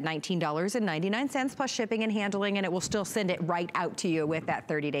charge you that $19.99 plus shipping and handling, and it will still send it right out to you with that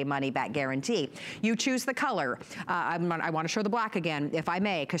 30-day money-back guarantee. You choose the color. I want to show the black again, if I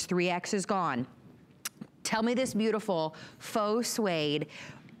may, because 3X is gone. Tell me this beautiful faux suede,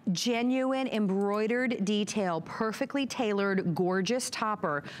 genuine embroidered detail, perfectly tailored, gorgeous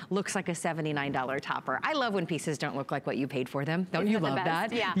topper looks like a $79 topper. I love when pieces don't look like what you paid for them. Don't you love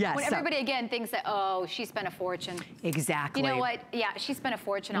that? Yeah. Yes. When everybody again thinks that, oh, she spent a fortune. Exactly. You know what? Yeah, she spent a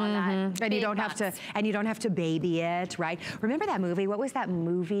fortune on that. And you don't have to baby it, right? Remember that movie? What was that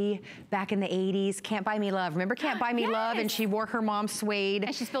movie back in the 80s? Can't Buy Me Love. Remember Can't Buy Me Love? And she wore her mom's suede.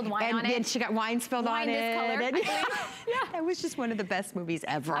 And she spilled wine on it. And she got wine spilled on it. This color, and yeah, it was just one of the best movies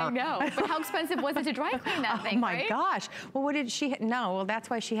ever. I know, but how expensive was it to dry clean that thing, Oh my right? gosh. Well, what did she, no, well, that's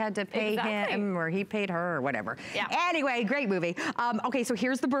why she had to pay him, or he paid her, or whatever. Yeah. Anyway, great movie. Okay, so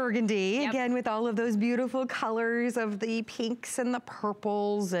here's the burgundy, Yep. again, with all of those beautiful colors of the pinks and the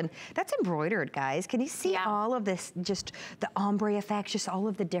purples, and that's embroidered, guys. Can you see all of this, just the ombre effects, just all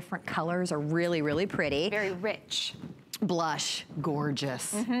of the different colors are really, really pretty. Very rich. Blush,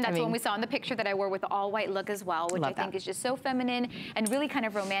 gorgeous. That's one we saw in the picture that I wore with the all white look as well, which I think is just so feminine and really kind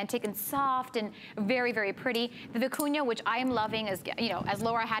of romantic and soft and very, very pretty. The vicuña, which I am loving, as you know, as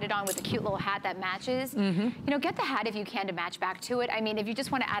Laura had it on with a cute little hat that matches. You know, get the hat if you can to match back to it. I mean, if you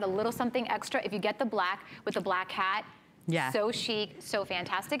just want to add a little something extra, if you get the black with the black hat, so chic, so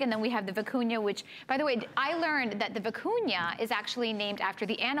fantastic. And then we have the vicuña, which, by the way, I learned that the vicuña is actually named after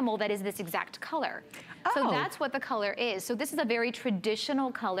the animal that is this exact color. So that's what the color is. So this is a very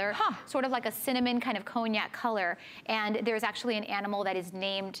traditional color, sort of like a cinnamon kind of cognac color. And there's actually an animal that is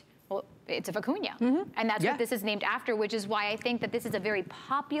named, well, it's a vicuña. And that's what this is named after, which is why I think that this is a very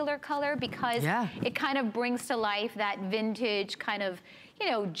popular color, because it kind of brings to life that vintage kind of, you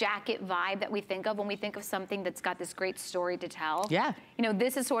know, jacket vibe that we think of when we think of something that's got this great story to tell. You know,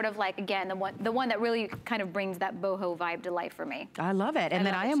 this is sort of like, again, the one that really kind of brings that boho vibe to life for me. I love it. And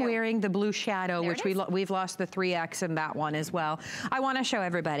then I am wearing the blue shadow, which we've lost the 3X in that one as well. I want to show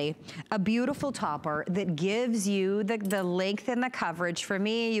everybody a beautiful topper that gives you the length and the coverage. For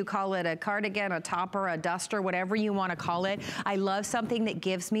me, you call it a cardigan, a topper, a duster, whatever you want to call it. I love something that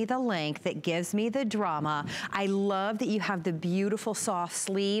gives me the length, that gives me the drama. I love that you have the beautiful soft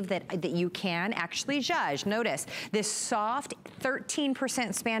sleeve that you can actually zhuzh. Notice this soft 13%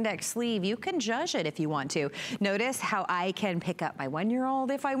 spandex sleeve. You can zhuzh it if you want to. Notice how I can pick up my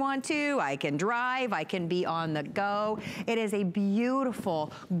 1-year-old if I want to. I can drive. I can be on the go. It is a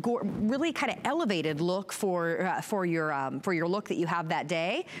beautiful, really kind of elevated look for your look that you have that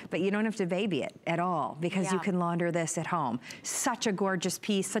day. But you don't have to baby it at all, because you can launder this at home. Such a gorgeous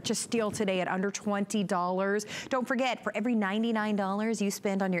piece. Such a steal today at under $20. Don't forget, for every $99 you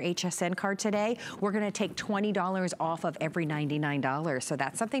spend on your HSN card today, we're gonna take $20 off of every $99. So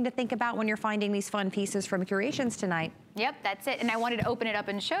that's something to think about when you're finding these fun pieces from Curations tonight. Yep, that's it. And I wanted to open it up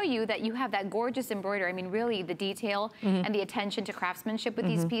and show you that you have that gorgeous embroidery. I mean, really, the detail and the attention to craftsmanship with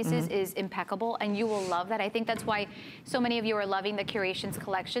these pieces is impeccable, and you will love that. I think that's why so many of you are loving the Curations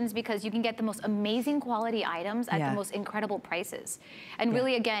collections, because you can get the most amazing quality items at the most incredible prices. And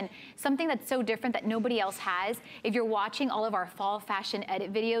really, again, something that's so different that nobody else has. If you're watching all of our fall fashion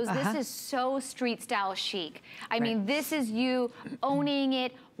edit videos, this is so street style chic. I mean, this is you owning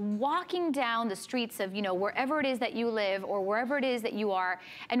it, walking down the streets of, you know, wherever it is that you live or wherever it is that you are,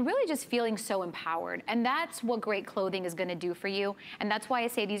 and really just feeling so empowered. And that's what great clothing is gonna do for you. And that's why I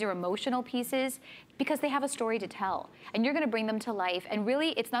say these are emotional pieces, because they have a story to tell. And you're gonna bring them to life. And really,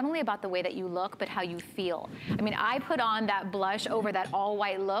 it's not only about the way that you look, but how you feel. I mean, I put on that blush over that all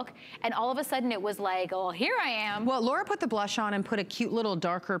white look, and all of a sudden it was like, oh, here I am. Well, Laura put the blush on and put a cute little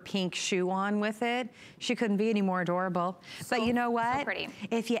darker pink shoe on with it. She couldn't be any more adorable. But you know what? So pretty.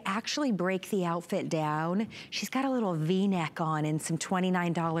 If you actually break the outfit down, she's got a little V-neck on and some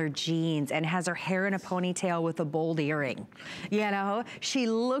 $29 jeans and has her hair in a ponytail with a bold earring. You know, she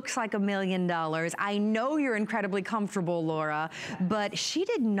looks like $1 million. I know you're incredibly comfortable, Laura, but she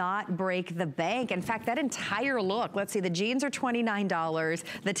did not break the bank. In fact, that entire look, let's see, the jeans are $29.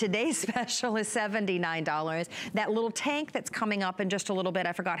 The Today Special is $79. That little tank that's coming up in just a little bit,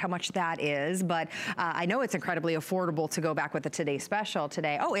 I forgot how much that is, but I know it's incredibly affordable to go back with the Today Special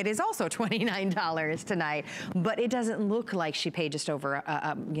today. Oh, it is also $29 tonight, but it doesn't look like she paid just over,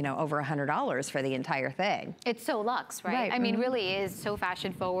 you know, over $100 for the entire thing. It's so luxe, right? I mean, really is so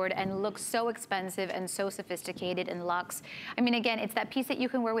fashion forward and looks so expensive and so sophisticated and luxe. I mean, again, it's that piece that you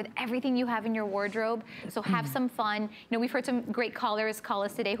can wear with everything you have in your wardrobe. So have some fun. You know, we've heard some great callers call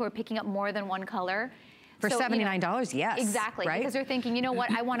us today who are picking up more than one color. For $79, you know, yes. Exactly, right? Because they're thinking, you know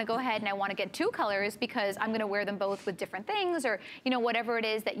what, I want to go ahead and I want to get 2 colors because I'm going to wear them both with different things, or, you know, whatever it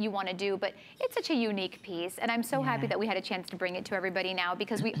is that you want to do. But it's such a unique piece, and I'm so happy that we had a chance to bring it to everybody now,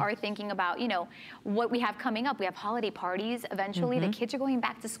 because we are thinking about, you know, what we have coming up. We have holiday parties eventually. The kids are going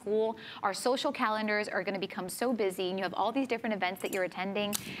back to school. Our social calendars are going to become so busy, and you have all these different events that you're attending,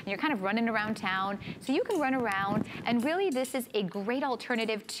 and you're kind of running around town. So you can run around, and really this is a great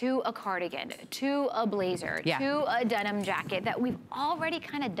alternative to a cardigan, to a blazer, to a denim jacket that we've already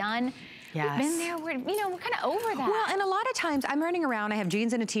kind of done. We've been there, we're kind of over that. Well, and a lot of times I'm running around, I have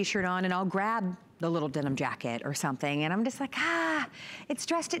jeans and a t-shirt on, and I'll grab the little denim jacket or something, and I'm just like, it's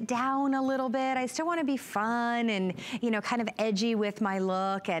dressed it down a little bit. I still want to be fun and, you know, kind of edgy with my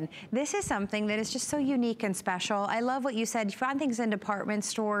look, and this is something that is just so unique and special. I love what you said. You find things in department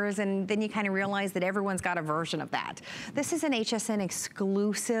stores, and then you kind of realize that everyone's got a version of that. This is an HSN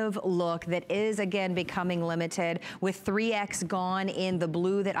exclusive look that is, again, becoming limited, with 3X gone in the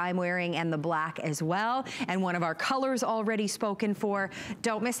blue that I'm wearing and the black as well, and one of our colors already spoken for.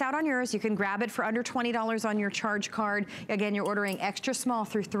 Don't miss out on yours. You can grab it for under $20 on your charge card. Again, you're ordering extra small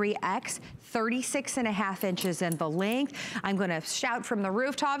through 3X, 36.5 inches in the length. I'm gonna shout from the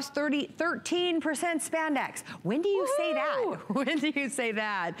rooftops, 13% spandex. When do you say that? When do you say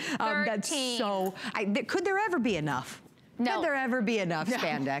that? That's so, could there ever be enough? No. Could there ever be enough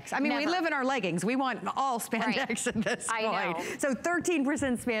spandex? I mean, we live in our leggings. We want all spandex at this point. I know. So 13%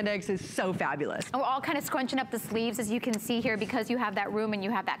 spandex is so fabulous. And we're all kind of scrunching up the sleeves, as you can see here, because you have that room and you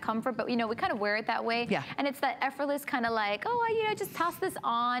have that comfort. But, you know, we kind of wear it that way. Yeah. And it's that effortless kind of like, oh, you know, just toss this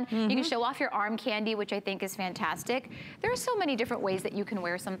on. You can show off your arm candy, which I think is fantastic. There are so many different ways that you can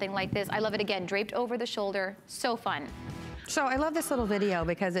wear something like this. I love it, again, draped over the shoulder. So fun. So I love this little video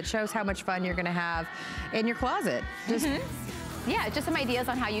because it shows how much fun you're gonna have in your closet. Just yeah, just some ideas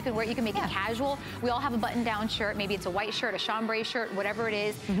on how you can wear it. You can make it casual. We all have a button-down shirt. Maybe it's a white shirt, a chambray shirt, whatever it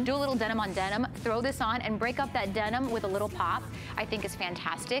is. Do a little denim on denim. Throw this on and break up that denim with a little pop. I think is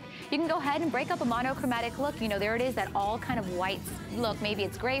fantastic. You can go ahead and break up a monochromatic look. You know, there it is, that all kind of white look. Maybe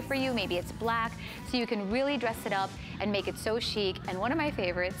it's gray for you, maybe it's black. So you can really dress it up and make it so chic. And one of my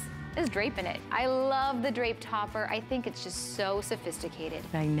favorites is draping it. I love the drape topper. I think it's just so sophisticated.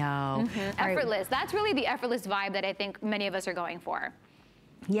 I know. Effortless. That's really the effortless vibe that I think many of us are going for.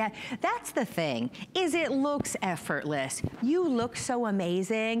 Yeah, that's the thing, is it looks effortless. You look so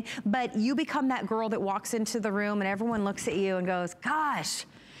amazing, but you become that girl that walks into the room and everyone looks at you and goes, gosh,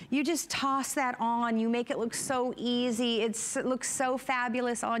 you just toss that on. You make it look so easy. It looks so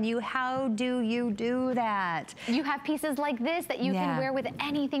fabulous on you. How do you do that? You have pieces like this that you can wear with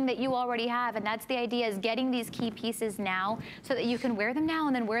anything that you already have. And that's the idea, is getting these key pieces now so that you can wear them now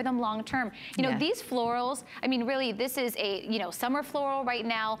and then wear them long term. You know, these florals, I mean, really, this is a, you know, summer floral right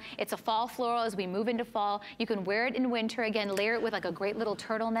now. It's a fall floral as we move into fall. You can wear it in winter. Again, layer it with like a great little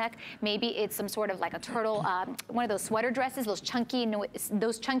turtleneck. Maybe it's some sort of like a turtle, one of those sweater dresses, those chunky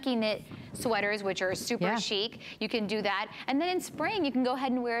knit sweaters, which are super chic. You can do that. And then in spring, you can go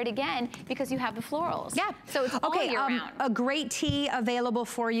ahead and wear it again because you have the florals. Yeah. So it's all year round. A great tee available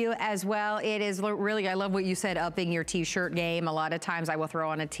for you as well. It is really, I love what you said, upping your t-shirt game. A lot of times I will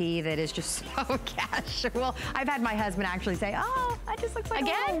throw on a tee that is just so casual. I've had my husband actually say, oh, that just looks like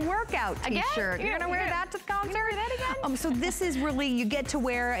a little workout t-shirt. You're gonna wear that to the concert? Wear that again? So this is really, you get to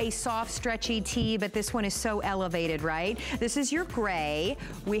wear a soft, stretchy tee, but this one is so elevated, right? This is your gray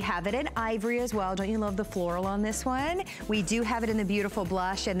We have it in ivory as well. Don't you love the floral on this one? We do have it in the beautiful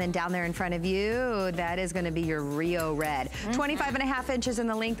blush, and then down there in front of you, that is gonna be your Rio red. 25.5 inches in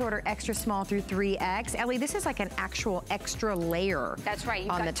the length order, extra small through 3X. Ellie, this is like an actual extra layer. That's right,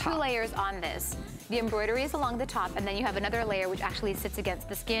 you've on got the top. 2 layers on this. The embroidery is along the top, and then you have another layer which actually sits against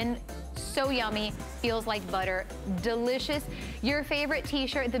the skin. So yummy, feels like butter, delicious. Your favorite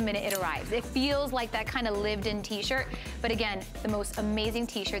t-shirt the minute it arrives. It feels like that kind of lived-in t-shirt, but again, the most amazing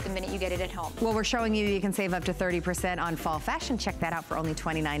t-shirt the minute you get it at home. Well, we're showing you can save up to 30% on fall fashion. Check that out for only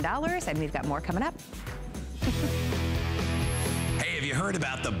 $29, and we've got more coming up. Hey, have you heard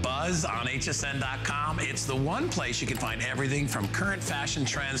about the buzz on hsn.com? It's the one place you can find everything from current fashion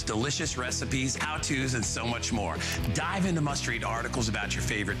trends, delicious recipes, how-tos, and so much more. Dive into must-read articles about your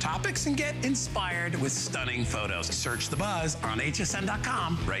favorite topics and get inspired with stunning photos. Search the buzz on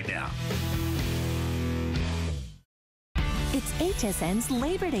hsn.com right now. It's HSN's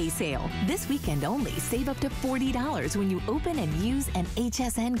Labor Day sale. This weekend only, save up to $40 when you open and use an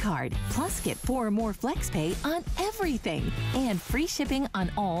HSN card. Plus, get 4 or more FlexPay on everything. And free shipping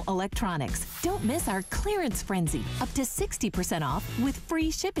on all electronics. Don't miss our clearance frenzy. Up to 60% off with free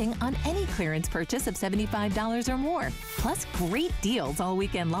shipping on any clearance purchase of $75 or more. Plus, great deals all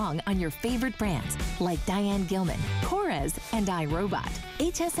weekend long on your favorite brands like Diane Gilman, Korres, and iRobot.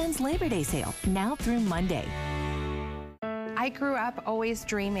 HSN's Labor Day sale, now through Monday. I grew up always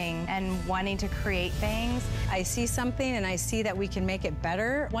dreaming and wanting to create things. I see something and I see that we can make it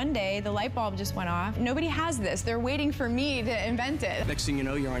better. One day, the light bulb just went off. Nobody has this. They're waiting for me to invent it. Next thing you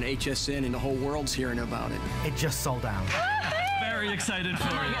know, you're on HSN and the whole world's hearing about it. It just sold out. Very excited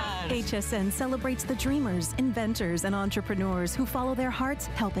for you. HSN celebrates the dreamers, inventors, and entrepreneurs who follow their hearts,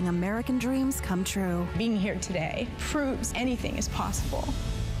 helping American dreams come true. Being here today proves anything is possible.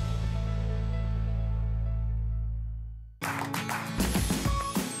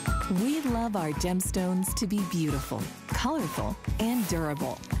 We love our gemstones to be beautiful, colorful, and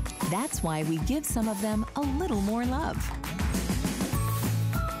durable. That's why we give some of them a little more love.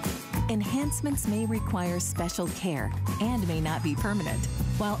 Enhancements may require special care and may not be permanent,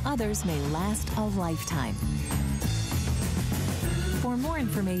 while others may last a lifetime. For more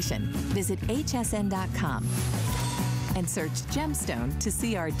information, visit hsn.com and search gemstone to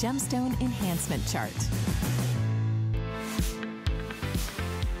see our gemstone enhancement chart.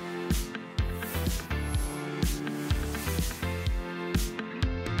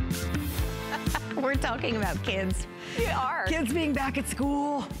 We're talking about kids. We are. Kids being back at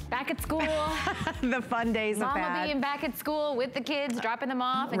school. Back at school. The fun days of that. Mama being back at school with the kids, dropping them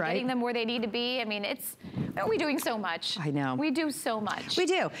off and getting them where they need to be. I mean, we're doing so much. I know. We do so much. We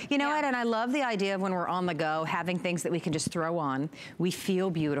do. You know what? And I love the idea of when we're on the go, having things that we can just throw on. We feel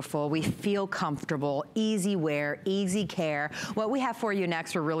beautiful. We feel comfortable. Easy wear, easy care. What we have for you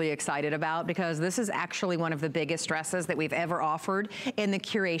next, we're really excited about because this is actually one of the biggest dresses that we've ever offered in the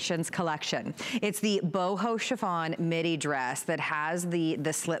Curations collection. It's the boho chiffon midi dress that has the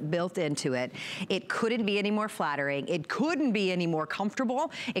slip built into it. It couldn't be any more flattering. It couldn't be any more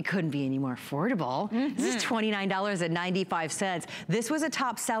comfortable. It couldn't be any more affordable. This is $29.95. This was a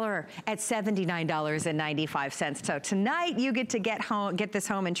top seller at $79.95. So tonight you get to get this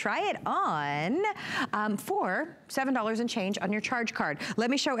home and try it on for $7 and change on your charge card. Let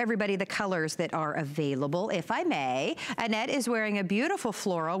me show everybody the colors that are available, if I may. Annette is wearing a beautiful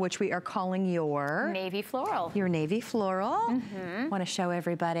floral, which we are calling your navy floral. Your navy floral. Want to show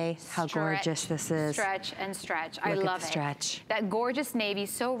everybody how gorgeous this is. Stretch and stretch. Look I love at the it. Stretch. That gorgeous navy,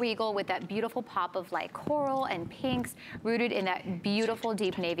 so regal with that beautiful pop of like coral and pinks, rooted in that beautiful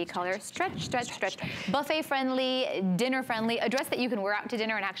deep navy color. Stretch, stretch, stretch. Buffet friendly, dinner friendly. A dress that you can wear out to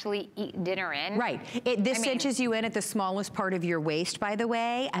dinner and actually eat dinner in. Right. This cinches you in at the smallest part of your waist, by the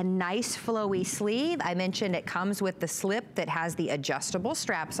way. A nice flowy sleeve. I mentioned it comes with the slip that has the adjustable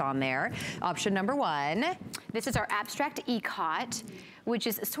straps on there. Option number 1. This is our abstract ikat, which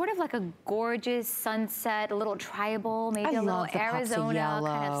is sort of like a gorgeous sunset, a little tribal, maybe a little Arizona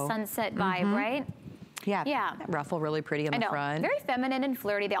kind of sunset vibe, right? Yeah, that ruffle really pretty on the front. Very feminine and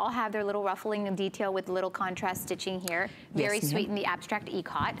flirty. They all have their little ruffling and detail with little contrast stitching here. Very sweet in the abstract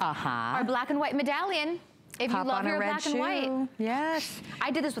ikat. Our black and white medallion. If you love your black and white. Yes. I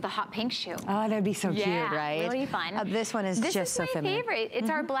did this with a hot pink shoe. Oh, that'd be so cute, right? Really fun. This one is just so feminine. This is my favorite. It's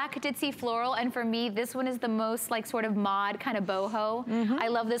our black ditzy floral, and for me, this one is the most like sort of mod kind of boho. I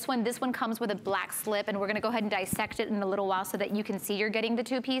love this one. This one comes with a black slip, and we're gonna go ahead and dissect it in a little while so that you can see you're getting the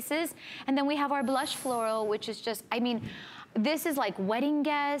 2 pieces. And then we have our blush floral, which is just, I mean, this is like wedding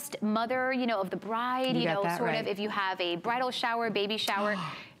guest, mother, you know, of the bride, you know, sort of if you have a bridal shower, baby shower.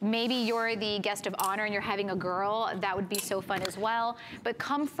 Maybe you're the guest of honor and you're having a girl. That would be so fun as well. But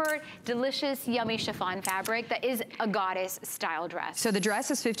comfort, delicious, yummy chiffon fabric that is a goddess style dress. So the dress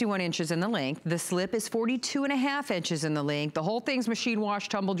is 51 inches in the length. The slip is 42.5 inches in the length. The whole thing's machine wash,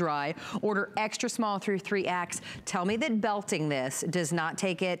 tumble dry. Order extra small through 3X. Tell me that belting this does not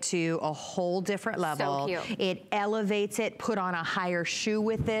take it to a whole different level. So cute. It elevates it. Put on a higher shoe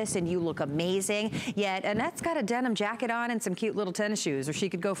with this and you look amazing. Yet Annette's got a denim jacket on and some cute little tennis shoes, or she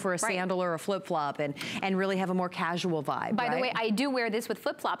could go for a sandal or a flip-flop and really have a more casual vibe. By the way, I do wear this with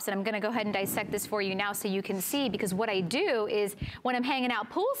flip-flops, and I'm gonna go ahead and dissect this for you now so you can see, because what I do is when I'm hanging out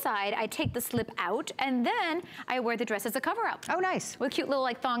poolside, I take the slip out and then I wear the dress as a cover-up. Oh, nice. With cute little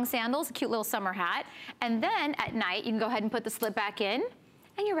like thong sandals, a cute little summer hat. And then at night, you can go ahead and put the slip back in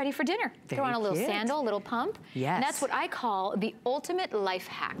and you're ready for dinner. Throw on a little sandal, a little pump. Yes. And that's what I call the ultimate life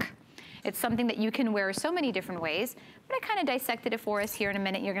hack. It's something that you can wear so many different ways, but I kind of dissected it for us here in a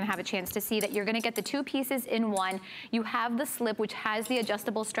minute. You're gonna have a chance to see that you're gonna get the 2 pieces in one. You have the slip, which has the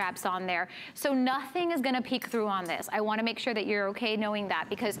adjustable straps on there, so nothing is gonna peek through on this. I wanna make sure that you're okay knowing that,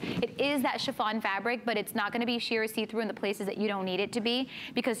 because it is that chiffon fabric, but it's not gonna be sheer see-through in the places that you don't need it to be,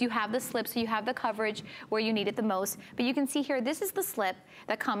 because you have the slip, so you have the coverage where you need it the most. But you can see here, this is the slip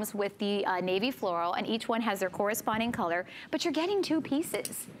that comes with the navy floral, and each one has their corresponding color, but you're getting 2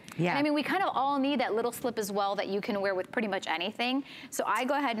 pieces. Yeah. And I mean, we kind of all need that little slip as well that you can wear with pretty much anything. So I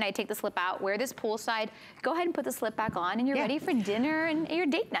go ahead and I take the slip out, wear this poolside, go ahead and put the slip back on, and you're ready for dinner and your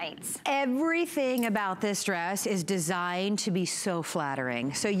date nights. Everything about this dress is designed to be so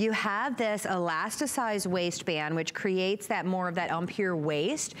flattering. So you have this elasticized waistband, which creates that more of that umpire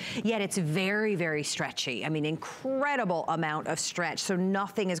waist, yet it's very, very stretchy. I mean, incredible amount of stretch. So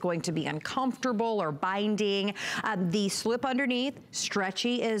nothing is going to be uncomfortable or binding. The slip underneath,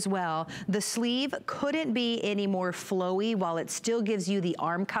 stretchy as well. The sleeve couldn't be any more flowy while it still gives you the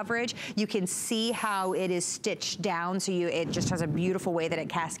arm coverage. You can see how it is stitched down, so it just has a beautiful way that it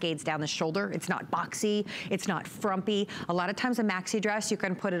cascades down the shoulder. It's not boxy, it's not frumpy. A lot of times a maxi dress, you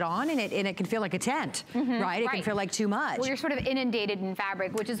can put it on and it can feel like a tent, right? It can feel like too much. Well, you're sort of inundated in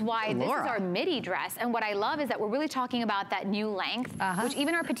fabric, which is why this is our midi dress. And what I love is that we're really talking about that new length, which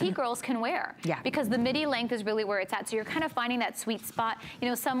even our petite girls can wear. Yeah. Because the midi length is really where it's at. So you're kind of finding that sweet spot, you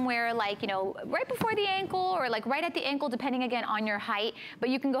know, somewhere like, you know, right before the ankle or like right at the ankle, depending again on your height. But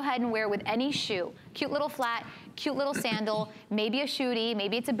you can go ahead and wear with any shoe. Cute little flat, cute little sandal, maybe a shootie,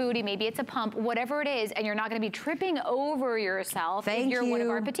 maybe it's a bootie, maybe it's a pump, whatever it is, and you're not gonna be tripping over yourself if you're one of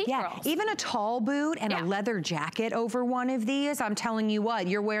our petite girls. Even a tall boot and a leather jacket over one of these, I'm telling you what,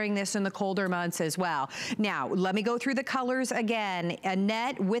 you're wearing this in the colder months as well. Now, let me go through the colors again.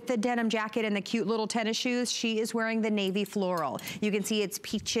 Annette with the denim jacket and the cute little tennis shoes, she is wearing the navy floral. You can see it's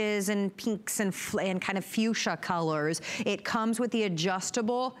peaches and pinks and kind of fuchsia colors. It comes with the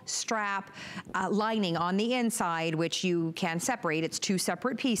adjustable strap lining on the inside, which you can separate. It's 2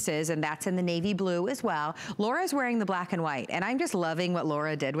 separate pieces, and that's in the navy blue as well. Laura's wearing the black and white, and I'm just loving what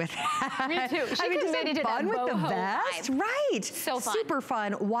Laura did with that. Me too. She committed to that with the vest, right? So fun. Super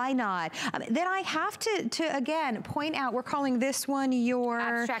fun. Why not? Then I have to again point out, we're calling this one your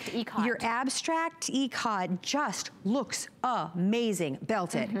abstract e-cot. Your abstract e-cot just looks amazing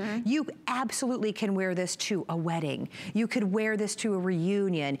belted. You absolutely can wear this to a wedding. You could wear this to a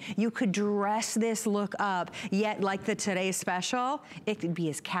reunion. You could dress this look up, yet like the Today Special, it could be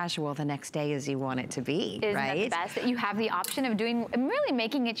as casual the next day as you want it to be, Isn't right? that the best? That you have the option of doing, really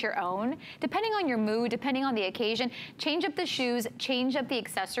making it your own, depending on your mood, depending on the occasion. Change up the shoes, change up the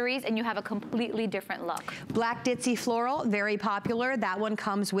accessories, and you have a completely different look. Black ditzy floral, very popular. That one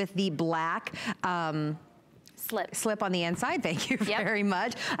comes with the black slip on the inside. Thank you very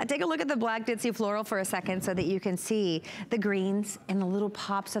much. Take a look at the black ditzy floral for a second so that you can see the greens and the little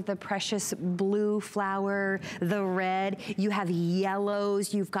pops of the precious blue flower, the red. You have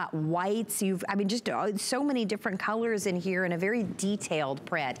yellows, you've got whites, I mean, just so many different colors in here in a very detailed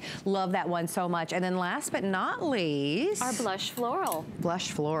print. Love that one so much. And then last but not least, our blush floral.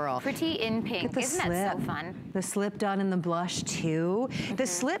 Blush floral. Pretty in pink. Isn't that so fun? The slip done in the blush too. The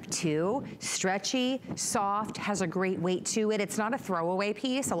slip too, stretchy, soft, has a great weight to it. It's not a throwaway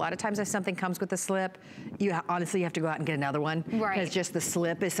piece. A lot of times if something comes with a slip, you honestly have to go out and get another one. Right. Because just the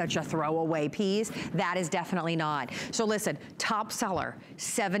slip is such a throwaway piece. That is definitely not. So listen, top seller,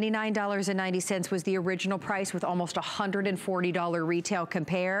 $79.90 was the original price with almost $140 retail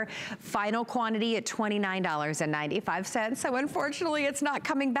compare. Final quantity at $29.95. So unfortunately, it's not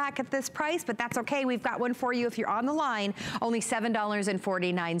coming back at this price, but that's okay. We've got one for you if you're on the line, only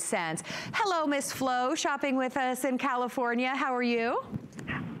 $7.49. Hello, Miss Flo, shopping with us in California. How are you?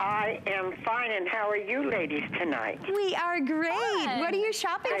 I am fine, and how are you ladies tonight? We are great. Good. What are you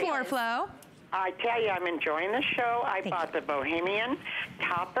shopping for, Flo? I tell you, I'm enjoying the show. I bought the Bohemian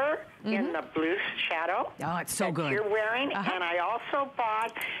topper in the blue shadow. Oh, it's so good. You're wearing, and I also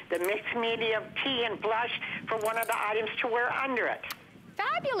bought the mixed media of tea and blush for one of the items to wear under it.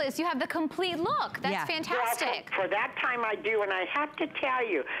 Fabulous. You have the complete look. That's fantastic. Well, for that time I do, and I have to tell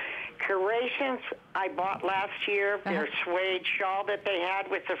you, Curations I bought last year, their suede shawl that they had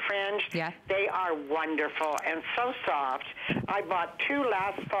with the fringe, they are wonderful and so soft. I bought 2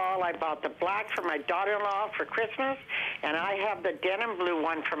 last fall. I bought the black for my daughter-in-law for Christmas, and I have the denim blue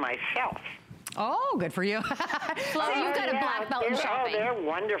one for myself. Oh, good for you. Flo, you've got a black belt in shopping. Oh, they're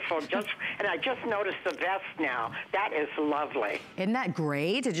wonderful. And I just noticed the vest now. That is lovely. Isn't that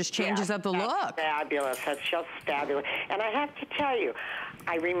great? It just changes up the look. Fabulous. That's just fabulous. And I have to tell you,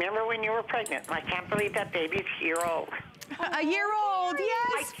 I remember when you were pregnant. I can't believe that baby's a year old. A year old,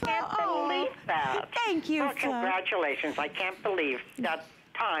 yes. I can't believe that. Thank you, Well, congratulations. I can't believe that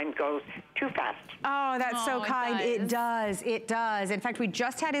time goes too fast. Oh, that's so kind. It does. It does. In fact, we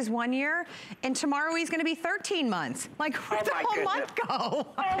just had his 1 year, and tomorrow he's going to be 13 months. Like, where'd the whole month go?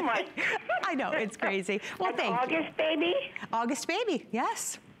 Oh, my I know. It's crazy. Well, thank you. August baby? August baby,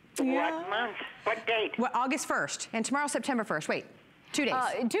 yes. What month? What date? Well, August 1st, and tomorrow's September 1st. Wait. 2 days.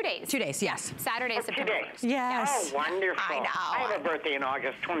 2 days. 2 days, yes. Saturday, September 1st. Yes. Oh, wonderful. I know. I have a birthday on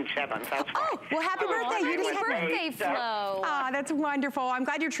August 27th. That's oh, well, happy birthday. You just happy birthday, Flo. Oh, that's wonderful. I'm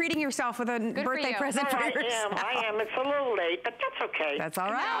glad you're treating yourself with a birthday present for yourself. I am. It's a little late, but that's okay. That's all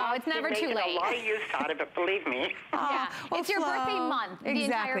right. No, it's never too late. A lot of use out of it, believe me. Yeah. Well, it's your birthday month. Exactly. The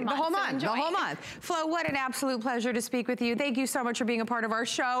entire month. The whole month. So the whole month. Flo, what an absolute pleasure to speak with you. Thank you so much for being a part of our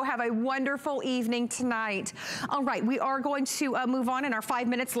show. Have a wonderful evening tonight. All right, we are going to move on in our 5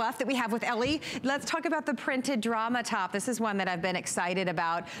 minutes left that we have with Ellie. Let's talk about the printed drama top. This is one that I've been excited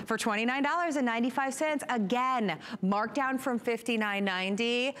about for $29.95. Again, marked down from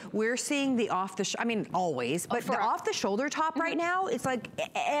 $59.90. We're seeing the I mean, always, but the off-the-shoulder top right now, it's like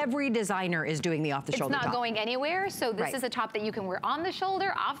every designer is doing the off-the-shoulder top. It's not going anywhere, so this is a top that you can wear on the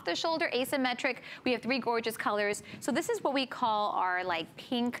shoulder, off the shoulder, asymmetric. We have 3 gorgeous colors. So this is what we call our like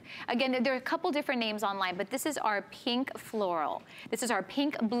pink. Again, there are a couple different names online, but this is our pink floral. This is our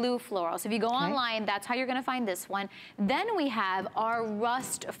pink blue floral. So if you go online, that's how you're gonna find this one. Then we have our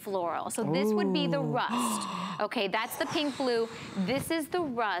rust floral. So this would be the rust. Okay, that's the pink blue. This is the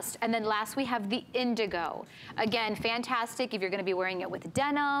rust. And then last we have the indigo. Again, fantastic if you're gonna be wearing it with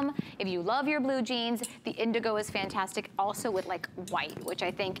denim. If you love your blue jeans, the indigo is fantastic. Also with like white, which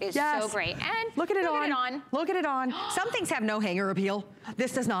I think is so great. And look at it on. Look at it on. Some things have no hanger appeal.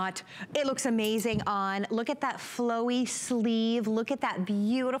 This does not. It looks amazing on. Look at that flowy sleeve. Look at that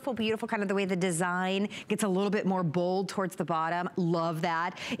beautiful, beautiful kind of the way the design gets a little bit more bold towards the bottom. Love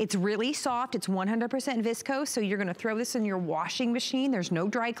that. It's really soft. It's 100% viscose, so you're gonna throw this in your washing machine. There's no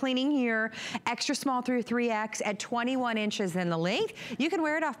dry cleaning here. Extra small through 3X at 21 inches in the length. You can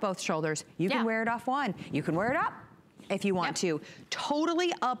wear it off both shoulders. You can wear it off one. You can wear it up if you want to.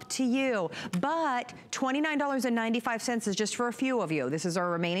 Totally up to you. But $29.95 is just for a few of you. This is our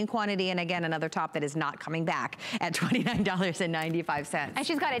remaining quantity, and again, another top that is not coming back at $29.95. And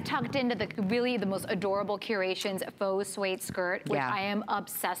she's got it tucked into the really the most adorable Curations faux suede skirt, which I am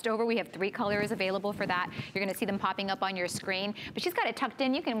obsessed over. We have 3 colors available for that. You're gonna see them popping up on your screen. But she's got it tucked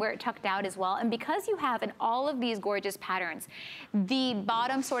in. You can wear it tucked out as well. And because you have in all of these gorgeous patterns, the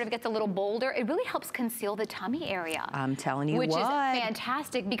bottom sort of gets a little bolder. It really helps conceal the tummy area. I'm telling you Which is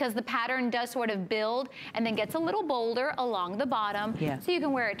fantastic because the pattern does sort of build and then gets a little bolder along the bottom. So you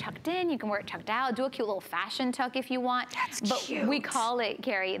can wear it tucked in, you can wear it tucked out, do a cute little fashion tuck if you want. But cute. We call it,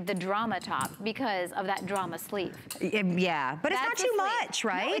 Carrie, the drama top because of that drama sleeve. Yeah, but it's not too much,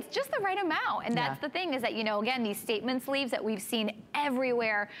 right? No, it's just the right amount. And that's the thing is that, you know, again, these statement sleeves that we've seen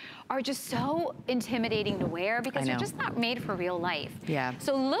everywhere are just so intimidating to wear because they're just not made for real life.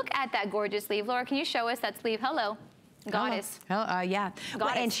 So look at that gorgeous sleeve. Laura, can you show us that sleeve? Hello. Goddess. Yeah. Well,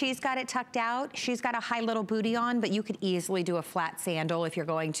 and she's got it tucked out. She's got a high little booty on, but you could easily do a flat sandal if you're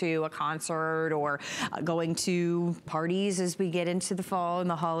going to a concert or going to parties as we get into the fall and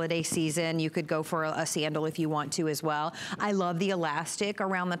the holiday season. You could go for a sandal if you want to as well. I love the elastic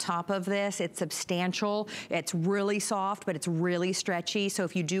around the top of this. It's substantial. It's really soft, but it's really stretchy. So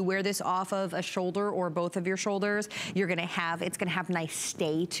if you do wear this off of a shoulder or both of your shoulders, it's gonna have nice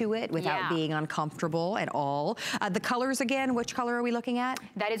stay to it without being uncomfortable at all. The colors again, which color are we looking at?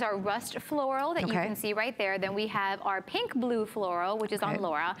 That is our rust floral that you can see right there. Then we have our pink blue floral, which is on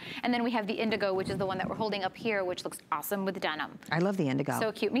Laura. And then we have the indigo, which is the one that we're holding up here, which looks awesome with denim. I love the indigo.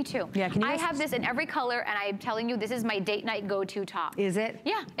 So cute, me too. Yeah, can you I have this in every color, and I'm telling you, this is my date night go-to top. Is it?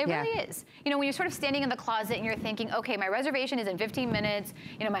 Yeah, it really is. You know, when you're sort of standing in the closet and you're thinking, okay, my reservation is in 15 minutes,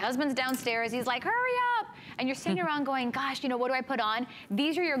 you know, my husband's downstairs, he's like, hurry up. And you're standing around going, gosh, you know, what do I put on?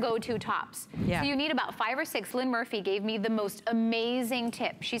 These are your go-to tops. So you need about 5 or 6. Lynn Murphy gave me the most amazing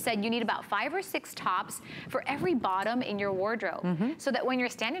tip. She said you need about 5 or 6 tops for every bottom in your wardrobe. So that when you're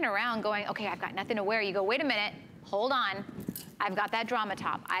standing around going, okay, I've got nothing to wear, you go, wait a minute, hold on. I've got that drama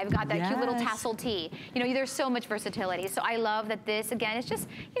top. I've got that cute little tassel tee. You know, there's so much versatility. So I love that this, again, is just,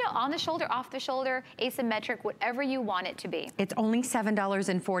 you know, on the shoulder, off the shoulder, asymmetric, whatever you want it to be. It's only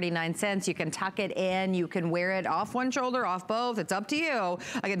 $7.49. You can tuck it in. You can wear it off one shoulder, off both. It's up to you.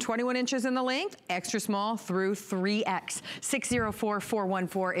 Again, 21 inches in the length, extra small through 3X.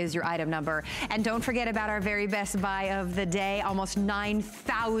 604414 is your item number. And don't forget about our very best buy of the day. Almost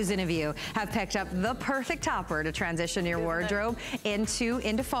 9,000 of you have picked up the perfect topper to transition your wardrobe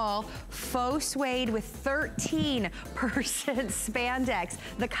into fall. Faux suede with 13% spandex.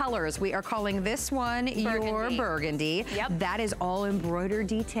 The colors, we are calling this one your burgundy. That is all embroidered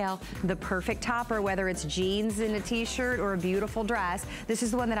detail. The perfect topper, whether it's jeans and a t-shirt or a beautiful dress. This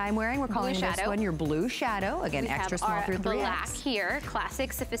is the one that I'm wearing. We're calling this one your blue shadow. Again, extra small through 3X. Black here,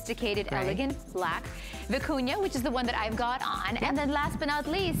 classic, sophisticated, elegant black. Vicuña, which is the one that I've got on. And then last but not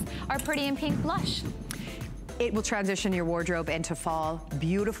least, our pretty and pink blush. It will transition your wardrobe into fall.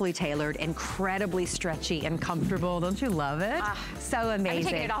 Beautifully tailored, incredibly stretchy and comfortable. Don't you love it? So amazing. I'm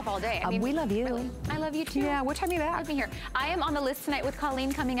taking it off all day. I mean, we love you. Really, I love you too. Yeah, what time are you back? Let me hear. I am on the list tonight with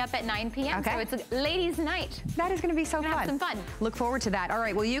Colleen coming up at 9 p.m. So it's a ladies' night. That is going to be so fun. Have some fun. Look forward to that. All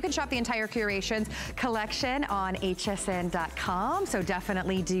right, well, you can shop the entire Curations collection on hsn.com. So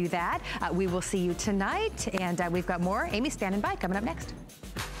definitely do that. We will see you tonight. And we've got more. Amy standing by coming up next.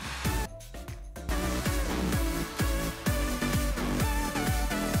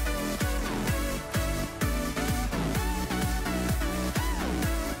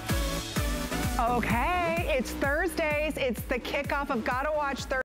 Okay, it's Thursdays. It's the kickoff of Gotta Watch Thursday.